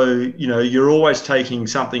 So, you're always taking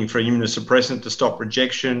something for immunosuppressant to stop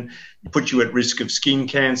rejection, put you at risk of skin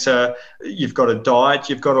cancer. You've got a diet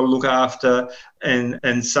you've got to look after, and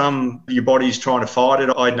your body's trying to fight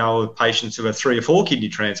it. I know of patients who have 3 or 4 kidney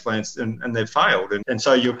transplants and they've failed. And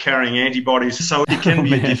so you're carrying antibodies. So it can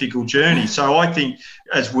be a difficult journey. So I think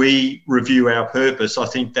as we review our purpose, I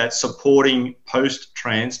think that supporting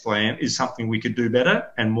post-transplant is something we could do better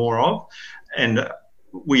and more of. And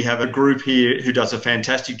we have a group here who does a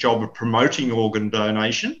fantastic job of promoting organ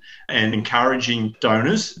donation and encouraging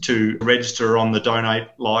donors to register on the Donate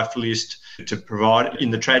Life list to provide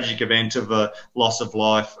in the tragic event of a loss of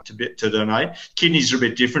life to donate. Kidneys are a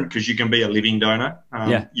bit different because you can be a living donor.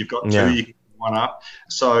 You've got 2, you can one up.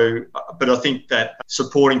 So, but I think that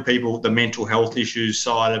supporting people, the mental health issues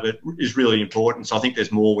side of it is really important. So I think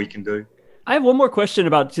there's more we can do. I have one more question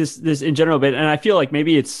about just this in general, and I feel like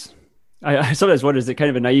maybe I sometimes wonder, is it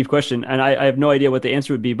kind of a naive question? And I have no idea what the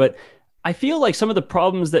answer would be, but I feel like some of the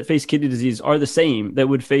problems that face kidney disease are the same that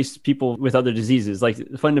would face people with other diseases, like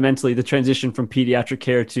fundamentally the transition from pediatric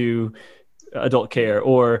care to adult care,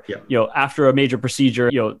 or, after a major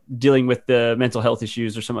procedure, dealing with the mental health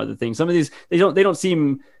issues or some other things. Some of these, they don't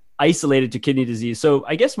seem isolated to kidney disease. So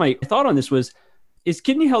I guess my thought on this was, is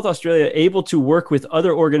Kidney Health Australia able to work with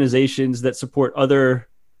other organizations that support other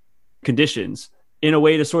conditions in a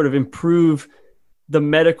way to sort of improve the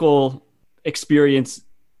medical experience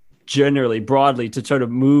generally, broadly, to sort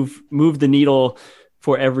of move the needle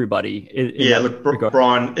for everybody? Look,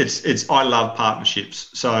 Brian, I love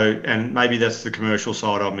partnerships. So, and maybe that's the commercial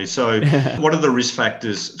side of me. So what are the risk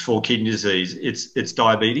factors for kidney disease? It's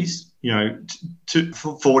diabetes.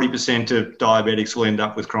 40% of diabetics will end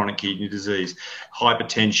up with chronic kidney disease,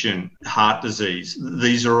 hypertension, heart disease.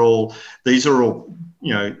 These are all,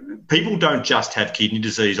 people don't just have kidney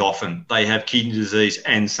disease often. They have kidney disease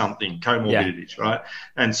and something, comorbidities, right?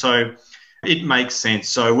 And so it makes sense.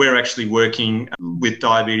 So we're actually working with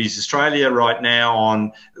Diabetes Australia right now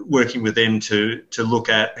on working with them to look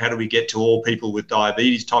at how do we get to all people with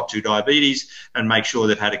diabetes, type 2 diabetes, and make sure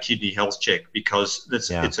they've had a kidney health check, because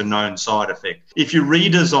it's a known side effect. If you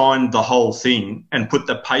redesign the whole thing and put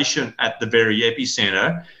the patient at the very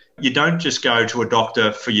epicenter, you don't just go to a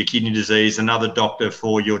doctor for your kidney disease, another doctor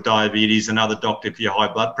for your diabetes, another doctor for your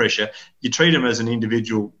high blood pressure. You treat them as an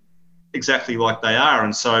individual, exactly like they are.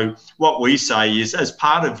 And so what we say is, as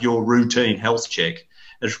part of your routine health check,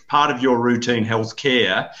 as part of your routine health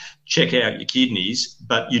care, check out your kidneys,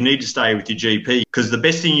 but you need to stay with your GP, because the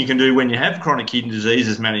best thing you can do when you have chronic kidney disease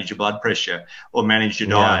is manage your blood pressure, or manage your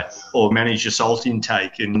diet, or manage your salt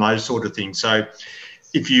intake, and those sort of things. So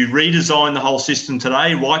if you redesign the whole system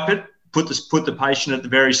today, wipe it, put the patient at the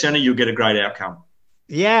very center, you'll get a great outcome.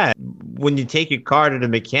 Yeah. When you take your car to the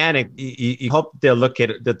mechanic, you hope they'll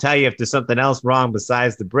tell you if there's something else wrong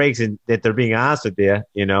besides the brakes, and that they're being honest with you.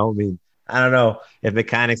 I don't know if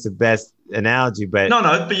mechanics are best analogy, but no,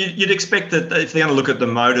 but you'd expect that if they're going to look at the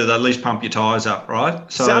motor, they at least pump your tires up,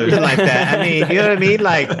 right? So something like that. I mean, you know what I mean?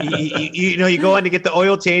 Like, you go in to get the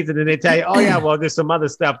oil change, and then they tell you, oh yeah, well, there's some other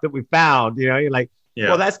stuff that we found. You know, you're like,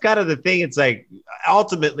 well, that's kind of the thing. It's like,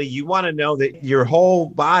 ultimately, you want to know that your whole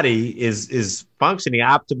body is functioning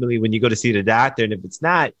optimally when you go to see the doctor, and if it's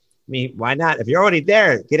not, I mean, why not? If you're already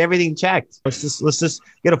there, get everything checked. Let's just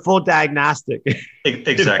get a full diagnostic.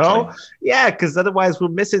 Exactly. You know? Yeah, because otherwise we're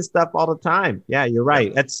missing stuff all the time. Yeah, you're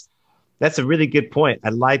right. That's a really good point. I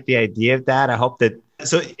like the idea of that. I hope that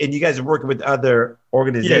and you guys are working with other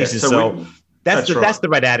organizations, so that's the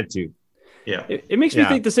right attitude. Yeah. It makes me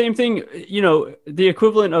think the same thing, you know, the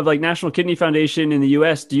equivalent of like National Kidney Foundation in the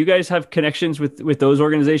US. Do you guys have connections with those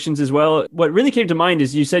organizations as well? What really came to mind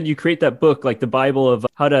is you said you create that book, like the Bible of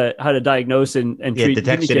how to diagnose and treat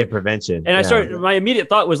detection and prevention. And my immediate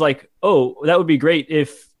thought was like, oh, that would be great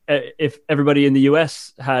if everybody in the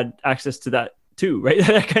US had access to that too, right?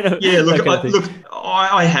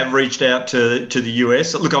 I have reached out to the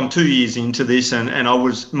US. Look, I'm 2 years into this, and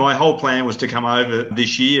my whole plan was to come over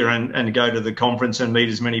this year and go to the conference and meet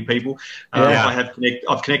as many people. I've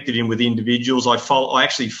connected in with individuals. I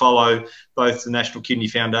actually follow both the National Kidney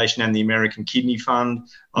Foundation and the American Kidney Fund.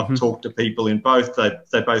 I've talked to people in both.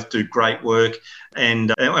 They both do great work,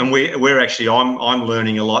 and we're actually I'm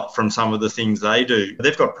learning a lot from some of the things they do.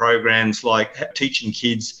 They've got programs like teaching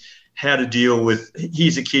kids how to deal with,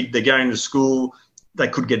 here's a kid, they're going to school, they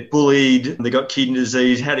could get bullied, they got kidney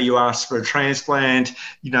disease, how do you ask for a transplant,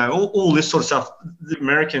 you know, all this sort of stuff. The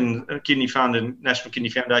American Kidney Fund and National Kidney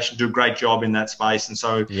Foundation do a great job in that space, and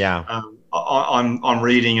so I'm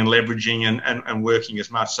reading and leveraging and working as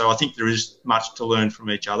much. So I think there is much to learn from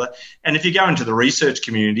each other. And if you go into the research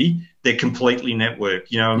community, they're completely networked.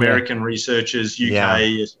 You know, American researchers,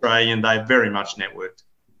 UK, Australian, they're very much networked.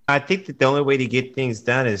 I think that the only way to get things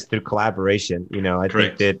done is through collaboration. You know, I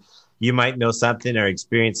think that you might know something or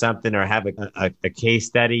experience something or have a case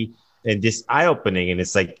study and just eye-opening. And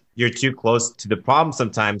it's like you're too close to the problem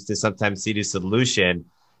sometimes to sometimes see the solution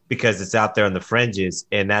because it's out there on the fringes.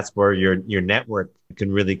 And that's where your network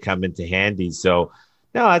can really come into handy. So,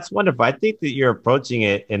 no, that's wonderful. I think that you're approaching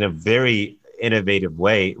it in a very innovative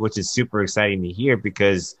way, which is super exciting to hear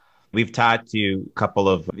because we've talked to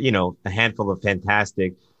a handful of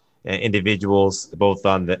fantastic individuals, both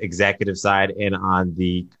on the executive side and on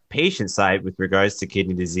the patient side with regards to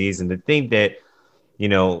kidney disease. And the thing that, you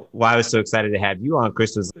know, why I was so excited to have you on,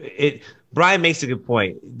 Chris, was Brian makes a good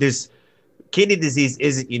point. Kidney disease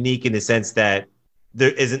isn't unique in the sense that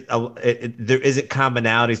there isn't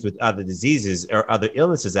commonalities with other diseases or other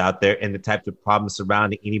illnesses out there and the types of problems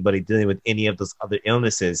surrounding anybody dealing with any of those other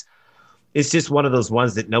illnesses. It's just one of those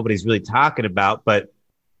ones that nobody's really talking about, but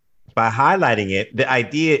by highlighting it, the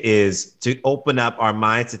idea is to open up our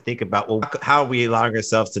minds to think about, well, how are we allowing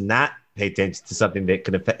ourselves to not pay attention to something that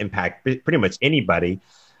can impact pretty much anybody,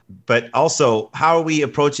 but also how are we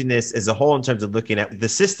approaching this as a whole in terms of looking at the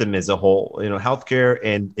system as a whole, you know, healthcare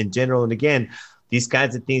and in general. And again, these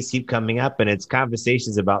kinds of things keep coming up, and it's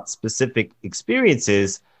conversations about specific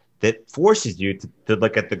experiences that forces you to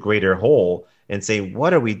look at the greater whole and say,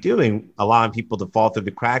 what are we doing allowing people to fall through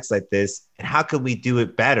the cracks like this? And how can we do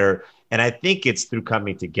it better? And I think it's through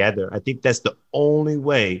coming together. I think that's the only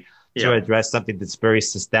way to address something that's very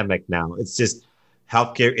systemic now. It's just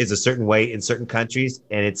healthcare is a certain way in certain countries,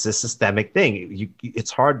 and it's a systemic thing.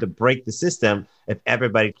 It's hard to break the system if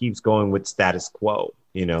everybody keeps going with status quo,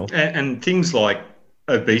 you know? And things like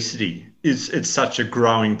obesity it's such a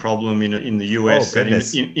growing problem in the US and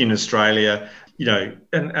in Australia. You know,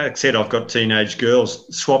 and like I said, I've got teenage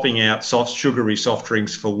girls. Swapping out sugary soft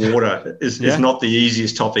drinks for water is not the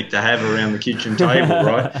easiest topic to have around the kitchen table,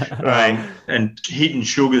 right? And hidden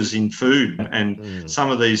sugars in food and some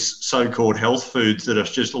of these so-called health foods that are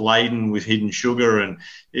just laden with hidden sugar, and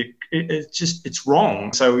it's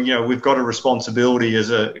wrong. So, you know, we've got a responsibility as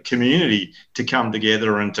a community to come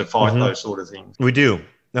together and to fight those sort of things. We do,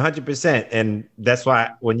 100%. And that's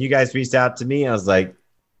why when you guys reached out to me, I was like,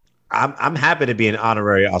 I'm happy to be an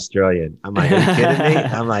honorary Australian. I'm like, are you kidding me?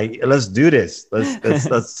 I'm like, let's do this.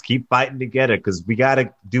 Let's keep fighting together because we got to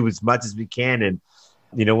do as much as we can. And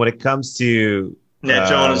you know, when it comes to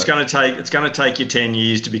John, it's going to take you 10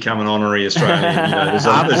 years to become an honorary Australian. You know,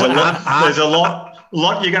 there's a lot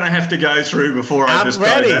you're going to have to go through before I just throw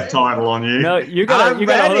that title on you. No, you got to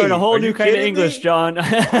learn a whole new kind of English, John.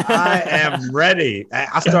 I am ready.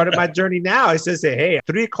 I started my journey now. I just say, hey,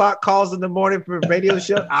 3:00 calls in the morning for a radio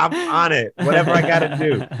show. I'm on it. Whatever I got to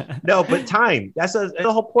do. No, but time. The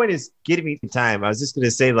whole point is getting me time. I was just going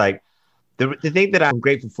to say, like, the thing that I'm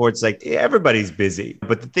grateful for, it's like everybody's busy.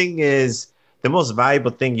 But the thing is, the most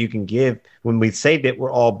valuable thing you can give when we say that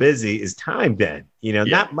we're all busy is time, Ben.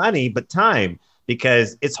 Not money, but time,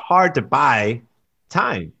 because it's hard to buy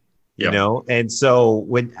time, And so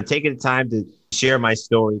when I'm taking the time to share my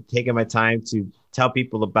story, taking my time to tell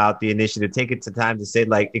people about the initiative, taking the time to say,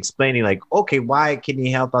 explaining okay, why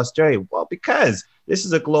Kidney Health Australia? Well, because this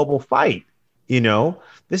is a global fight,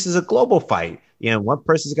 this is a global fight. One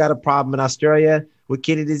person's got a problem in Australia with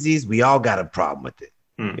kidney disease. We all got a problem with it.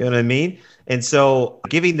 You know what I mean? And so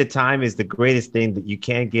giving the time is the greatest thing that you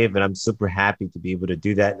can give. And I'm super happy to be able to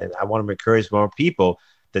do that. And I want to encourage more people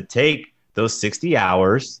to take those 60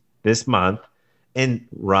 hours this month and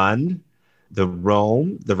run the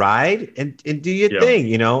ride and do your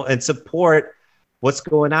thing, and support what's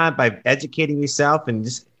going on by educating yourself and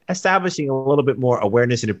just establishing a little bit more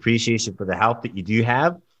awareness and appreciation for the health that you do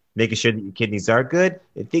have, making sure that your kidneys are good,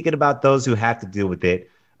 and thinking about those who have to deal with it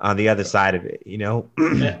on the other side of it.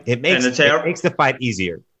 It makes the fight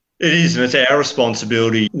easier. It is, and it's our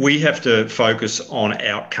responsibility. We have to focus on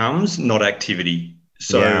outcomes, not activity.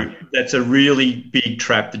 So that's a really big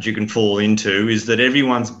trap that you can fall into, is that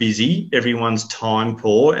everyone's busy, everyone's time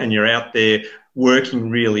poor, and you're out there working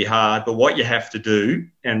really hard. But what you have to do,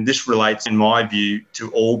 and this relates in my view to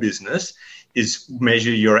all business, is measure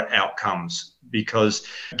your outcomes. Because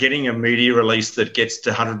getting a media release that gets to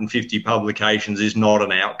 150 publications is not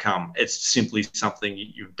an outcome. It's simply something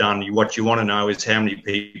you've done. What you want to know is how many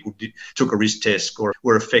people took a risk test or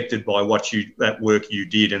were affected by that work you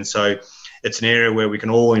did. And so it's an area where we can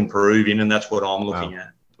all improve in, and that's what I'm looking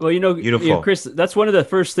at. Well, Chris, that's one of the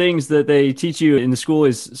first things that they teach you in the school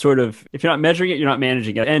is sort of, if you're not measuring it, you're not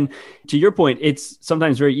managing it. And to your point, it's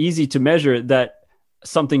sometimes very easy to measure that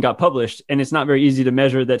something got published, and it's not very easy to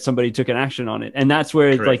measure that somebody took an action on it. And that's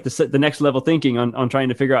where the next level thinking on trying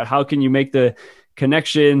to figure out how can you make the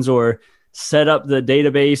connections or set up the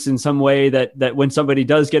database in some way that when somebody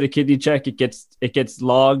does get a kidney check, it gets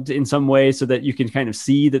logged in some way so that you can kind of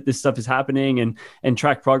see that this stuff is happening and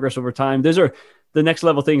track progress over time. Those are the next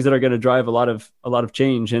level things that are going to drive a lot of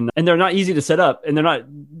change, and they're not easy to set up, and they're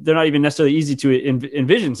not even necessarily easy to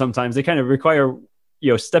envision. Sometimes they kind of require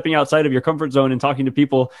stepping outside of your comfort zone and talking to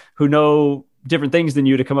people who know different things than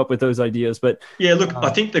you to come up with those ideas. But I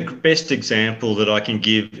think the best example that I can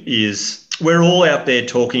give is we're all out there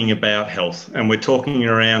talking about health, and we're talking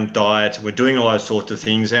around diet. We're doing all those sorts of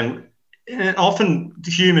things. And often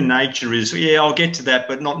human nature is, I'll get to that,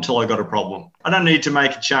 but not until I got a problem. I don't need to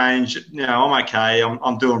make a change. I'm okay.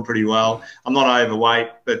 I'm doing pretty well. I'm not overweight,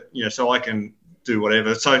 but, so I can do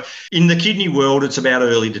whatever. So in the kidney world, it's about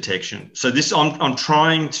early detection. So I'm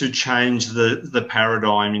trying to change the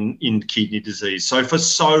paradigm in kidney disease. So for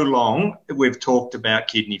so long, we've talked about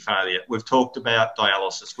kidney failure. We've talked about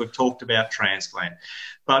dialysis. We've talked about transplant.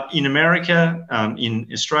 But in America, in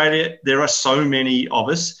Australia, there are so many of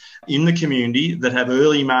us in the community that have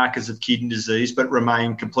early markers of kidney disease but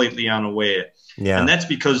remain completely unaware. Yeah. And that's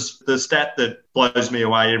because the stat that blows me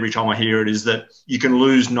away every time I hear it is that you can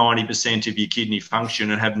lose 90% of your kidney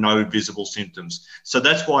function and have no visible symptoms. So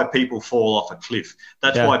that's why people fall off a cliff.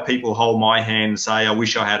 That's why people hold my hand and say, I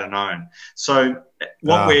wish I had known. So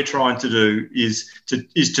what we're trying to do is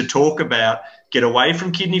to talk about, get away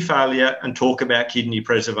from kidney failure and talk about kidney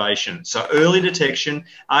preservation. So early detection,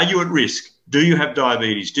 are you at risk? Do you have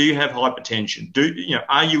diabetes? Do you have hypertension?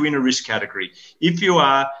 Are you in a risk category? If you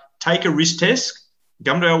are, take a risk test,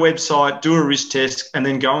 come to our website, do a risk test, and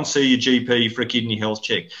then go and see your GP for a kidney health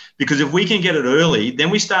check. Because if we can get it early, then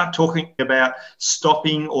we start talking about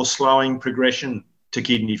stopping or slowing progression to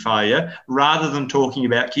kidney failure rather than talking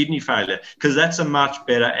about kidney failure, because that's a much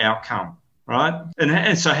better outcome, right?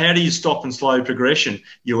 And so how do you stop and slow progression?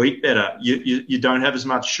 You eat better. You don't have as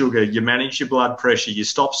much sugar. You manage your blood pressure. You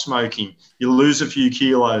stop smoking. You lose a few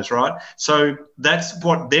kilos, right? So that's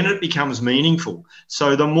then it becomes meaningful.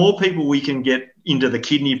 So the more people we can get into the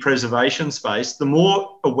kidney preservation space, the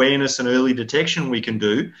more awareness and early detection we can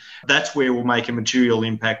do, that's where we'll make a material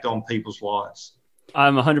impact on people's lives.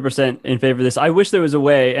 I'm 100% in favor of this. I wish there was a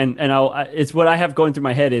way, and it's what I have going through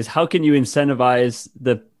my head is how can you incentivize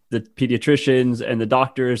the pediatricians and the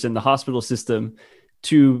doctors and the hospital system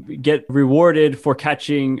to get rewarded for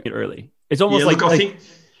catching it early? It's almost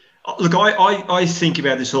I think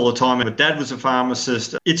about this all the time. My dad was a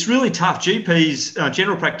pharmacist. It's really tough. GPs,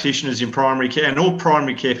 general practitioners in primary care, and all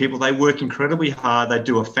primary care people, they work incredibly hard. They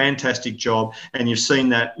do a fantastic job. And you've seen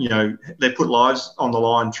that, they put lives on the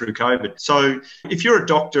line through COVID. So if you're a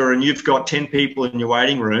doctor and you've got 10 people in your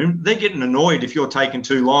waiting room, they're getting annoyed if you're taking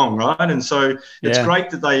too long, right? And so it's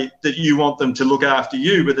great that you want them to look after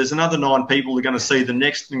you, but there's another 9 people who are going to see the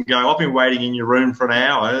next and go, I've been waiting in your room for an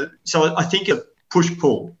hour. So I think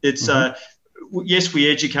push-pull. It's yes, we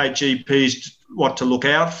educate GPs what to look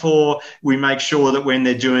out for. We make sure that when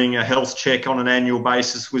they're doing a health check on an annual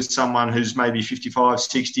basis with someone who's maybe 55,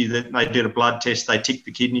 60, that they did a blood test, they tick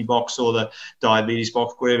the kidney box or the diabetes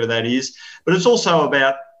box, whatever that is. But it's also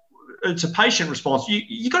about, it's a patient response.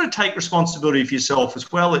 You got to take responsibility for yourself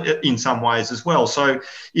as well in some ways as well. So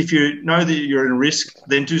if you know that you're in risk,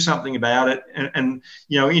 then do something about it. And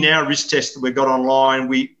you know, in our risk test that we've got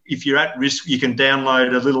online, if you're at risk, you can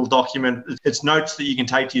download a little document. It's notes that you can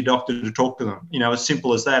take to your doctor to talk to them, you know, as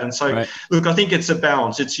simple as that. And so, right. Look, I think it's a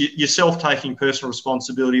balance. It's yourself taking personal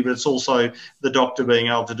responsibility, but it's also the doctor being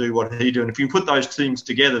able to do what he do. And if you put those things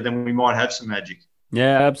together, then we might have some magic.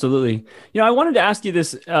 Yeah, absolutely. You know, I wanted to ask you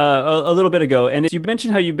this a little bit ago, and you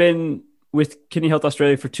mentioned how you've been with Kidney Health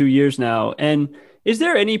Australia for 2 years now. And is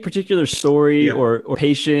there any particular story or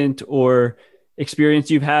patient or experience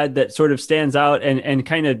you've had that sort of stands out and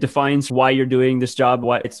kind of defines why you're doing this job,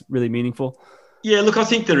 why it's really meaningful? Yeah, look, I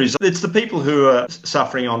think there is. It's the people who are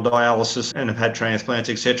suffering on dialysis and have had transplants,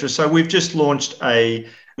 etc. So we've just launched in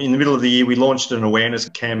the middle of the year, we launched an awareness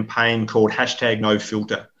campaign called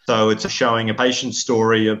 #NoFilter. So it's showing a patient's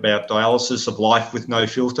story about dialysis, of life with no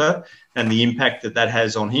filter, and the impact that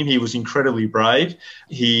has on him. He was incredibly brave.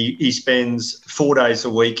 He spends 4 days a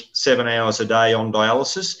week, 7 hours a day on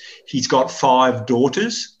dialysis. He's got 5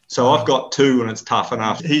 daughters. So I've got 2 and it's tough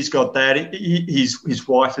enough. He's got that. His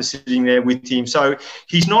wife is sitting there with him. So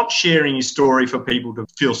he's not sharing his story for people to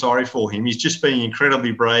feel sorry for him. He's just being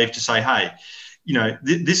incredibly brave to say, hey, you know,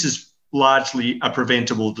 this is largely a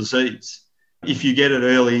preventable disease. If you get it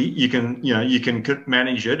early, you can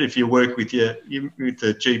manage it if you work with the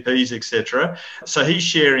GPs, etc. So he's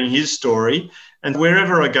sharing his story. And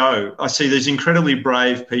wherever I go, I see these incredibly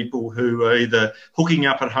brave people who are either hooking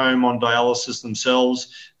up at home on dialysis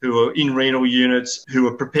themselves, who are in renal units, who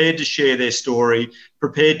are prepared to share their story,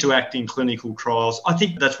 prepared to act in clinical trials. I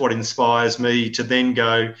think that's what inspires me to then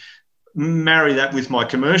go, marry that with my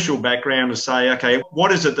commercial background to say, okay,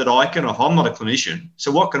 what is it that I can offer? I'm not a clinician.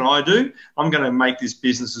 So what can I do? I'm going to make this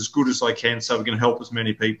business as good as I can so we can help as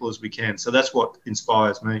many people as we can. So that's what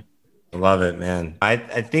inspires me. I love it, man. I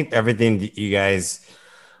think everything that you guys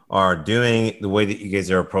are doing, the way that you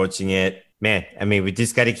guys are approaching it, man, I mean, we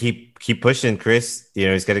just got to keep pushing, Chris. You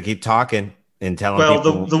know, he's got to keep talking and telling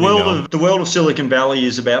people. Well, the world of Silicon Valley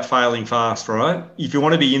is about failing fast, right? If you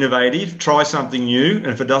want to be innovative, try something new. And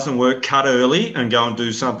if it doesn't work, cut early and go and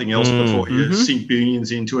do something else before you sink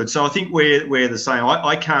billions into it. So I think we're the same.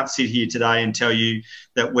 I can't sit here today and tell you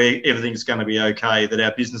that everything's going to be okay, that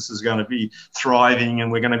our business is going to be thriving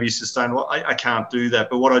and we're going to be sustainable. I can't do that.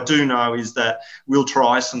 But what I do know is that we'll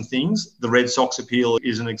try some things. The Red Sox appeal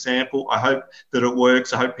is an example. I hope that it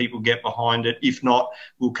works. I hope people get behind it. If not,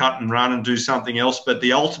 we'll cut and run and do something else. But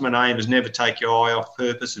the ultimate aim is never take your eye off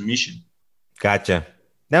purpose and mission. Gotcha.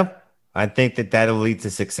 Nope. I think that'll lead to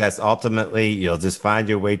success. Ultimately, you'll just find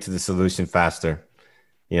your way to the solution faster.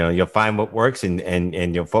 You know, you'll find what works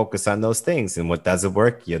and you'll focus on those things. And what doesn't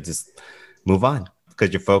work, you'll just move on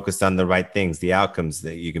because you're focused on the right things, the outcomes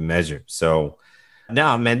that you can measure. So,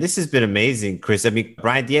 no, man, this has been amazing, Chris. I mean,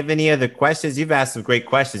 Brian, do you have any other questions? You've asked some great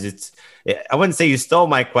questions. I wouldn't say you stole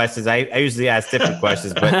my questions. I usually ask different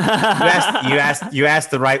questions, but you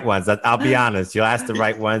asked the right ones. I'll be honest. You asked the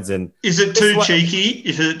right ones. And is it too cheeky?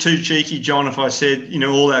 Is it too cheeky, John, if I said, you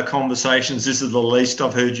know, all our conversations, this is the least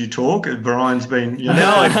I've heard you talk? Brian's been, you know.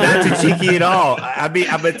 No, it's not too cheeky at all. I mean,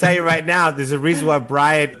 I'm going to tell you right now, there's a reason why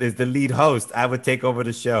Brian is the lead host. I would take over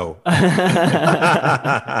the show.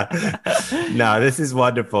 No, this is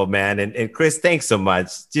wonderful, man. And Chris, thanks so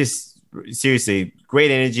much. Just seriously,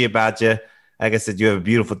 great energy about you. Like I said, you have a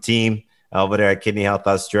beautiful team over there at Kidney Health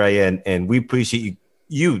Australia, and we appreciate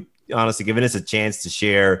you honestly giving us a chance to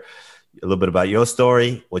share a little bit about your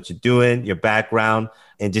story, what you're doing, your background,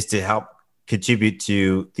 and just to help contribute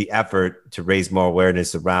to the effort to raise more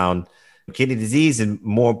awareness around kidney disease and,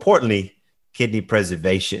 more importantly, kidney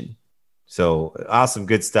preservation. So awesome,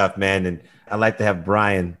 good stuff, man. And I'd like to have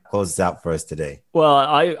Brian close this out for us today. Well,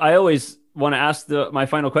 I always want to ask my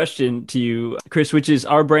final question to you, Chris, which is,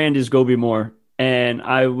 our brand is Go Be More. And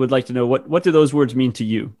I would like to know, what do those words mean to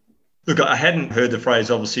you? Look, I hadn't heard the phrase,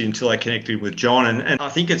 obviously, until I connected with John. And I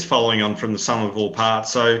think it's following on from the sum of all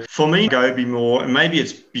parts. So for me, Go Be More, and maybe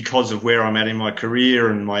it's because of where I'm at in my career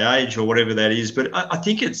and my age or whatever that is, but I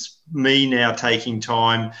think it's me now taking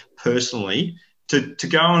time personally to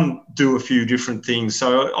go and do a few different things.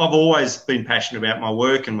 So I've always been passionate about my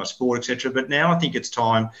work and my sport, etc. But now I think it's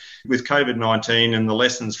time, with COVID-19 and the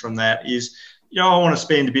lessons from that, is, you know, I want to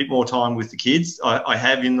spend a bit more time with the kids. I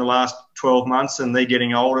have in the last 12 months, and they're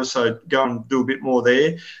getting older, so go and do a bit more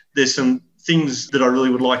there. There's some things that I really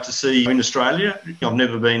would like to see in Australia. I've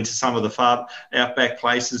never been to some of the far outback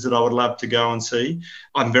places that I would love to go and see.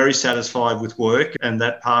 I'm very satisfied with work and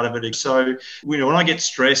that part of it. So, when I get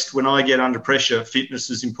stressed, when I get under pressure, fitness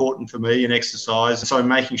is important for me and exercise. So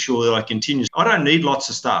making sure that I continue. I don't need lots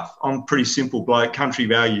of stuff. I'm pretty simple bloke, country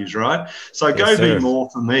values, right? So Yes, Be sir. More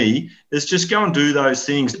for me is just go and do those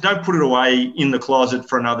things. Don't put it away in the closet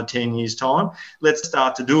for another 10 years' time. Let's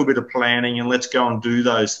start to do a bit of planning and let's go and do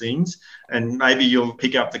those things. And maybe you'll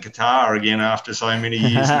pick up the guitar again after so many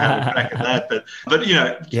years and have a crack at that. But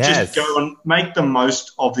Yes. just go and make the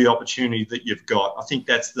most of the opportunity that you've got. I think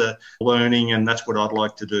that's the learning, and that's what I'd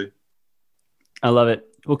like to do. I love it.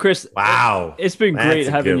 Well, Chris, Wow. it's been That's great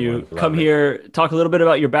a having good you one. Love come it. here, talk a little bit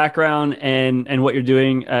about your background and what you're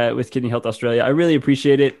doing with Kidney Health Australia. I really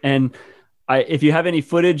appreciate it. And if you have any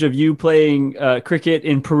footage of you playing cricket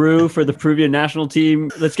in Peru for the Peruvian national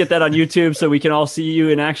team, let's get that on YouTube so we can all see you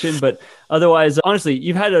in action. But otherwise, honestly,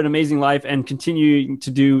 you've had an amazing life and continuing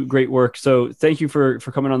to do great work. So thank you for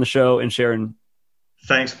coming on the show and sharing.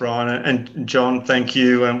 Thanks, Brian. And John, thank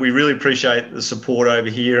you. And we really appreciate the support over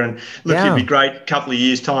here. And look, Yeah. it'd be great a couple of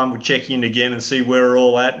years' time, we'll check in again and see where we're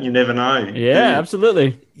all at. You never know. Yeah,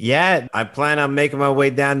 absolutely. Yeah, I plan on making my way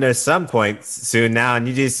down there some point soon now. And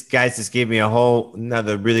you guys just gave me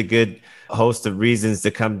another really good host of reasons to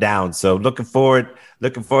come down. So looking forward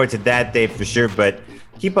to that day for sure. But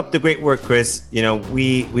keep up the great work, Chris.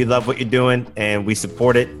 We love what you're doing and we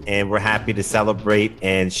support it, and we're happy to celebrate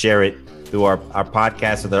and share it through our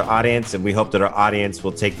podcast with our audience. And we hope that our audience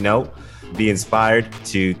will take note, be inspired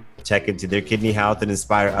to check into their kidney health and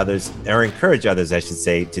inspire others, or encourage others, I should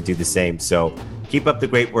say, to do the same. So keep up the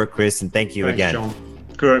great work, Chris, and thank you Thanks, again. John.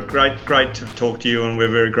 Great to talk to you, and we're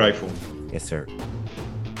very grateful. Yes, sir.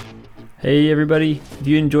 Hey everybody, if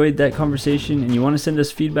you enjoyed that conversation and you want to send us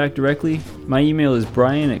feedback directly, my email is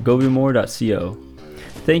brian@gobimore.co.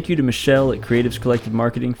 Thank you to Michelle at Creatives Collective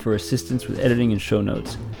Marketing for assistance with editing and show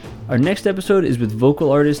notes. Our next episode is with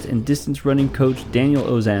vocal artist and distance running coach Daniel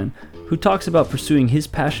Ozan, who talks about pursuing his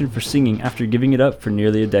passion for singing after giving it up for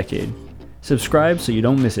nearly a decade. Subscribe so you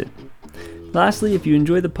don't miss it. Lastly, if you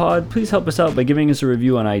enjoy the pod, please help us out by giving us a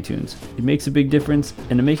review on iTunes. It makes a big difference,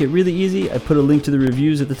 and to make it really easy, I put a link to the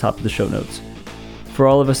reviews at the top of the show notes. For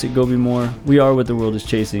all of us at Go Be More, we are what the world is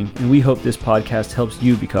chasing, and we hope this podcast helps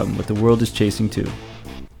you become what the world is chasing too.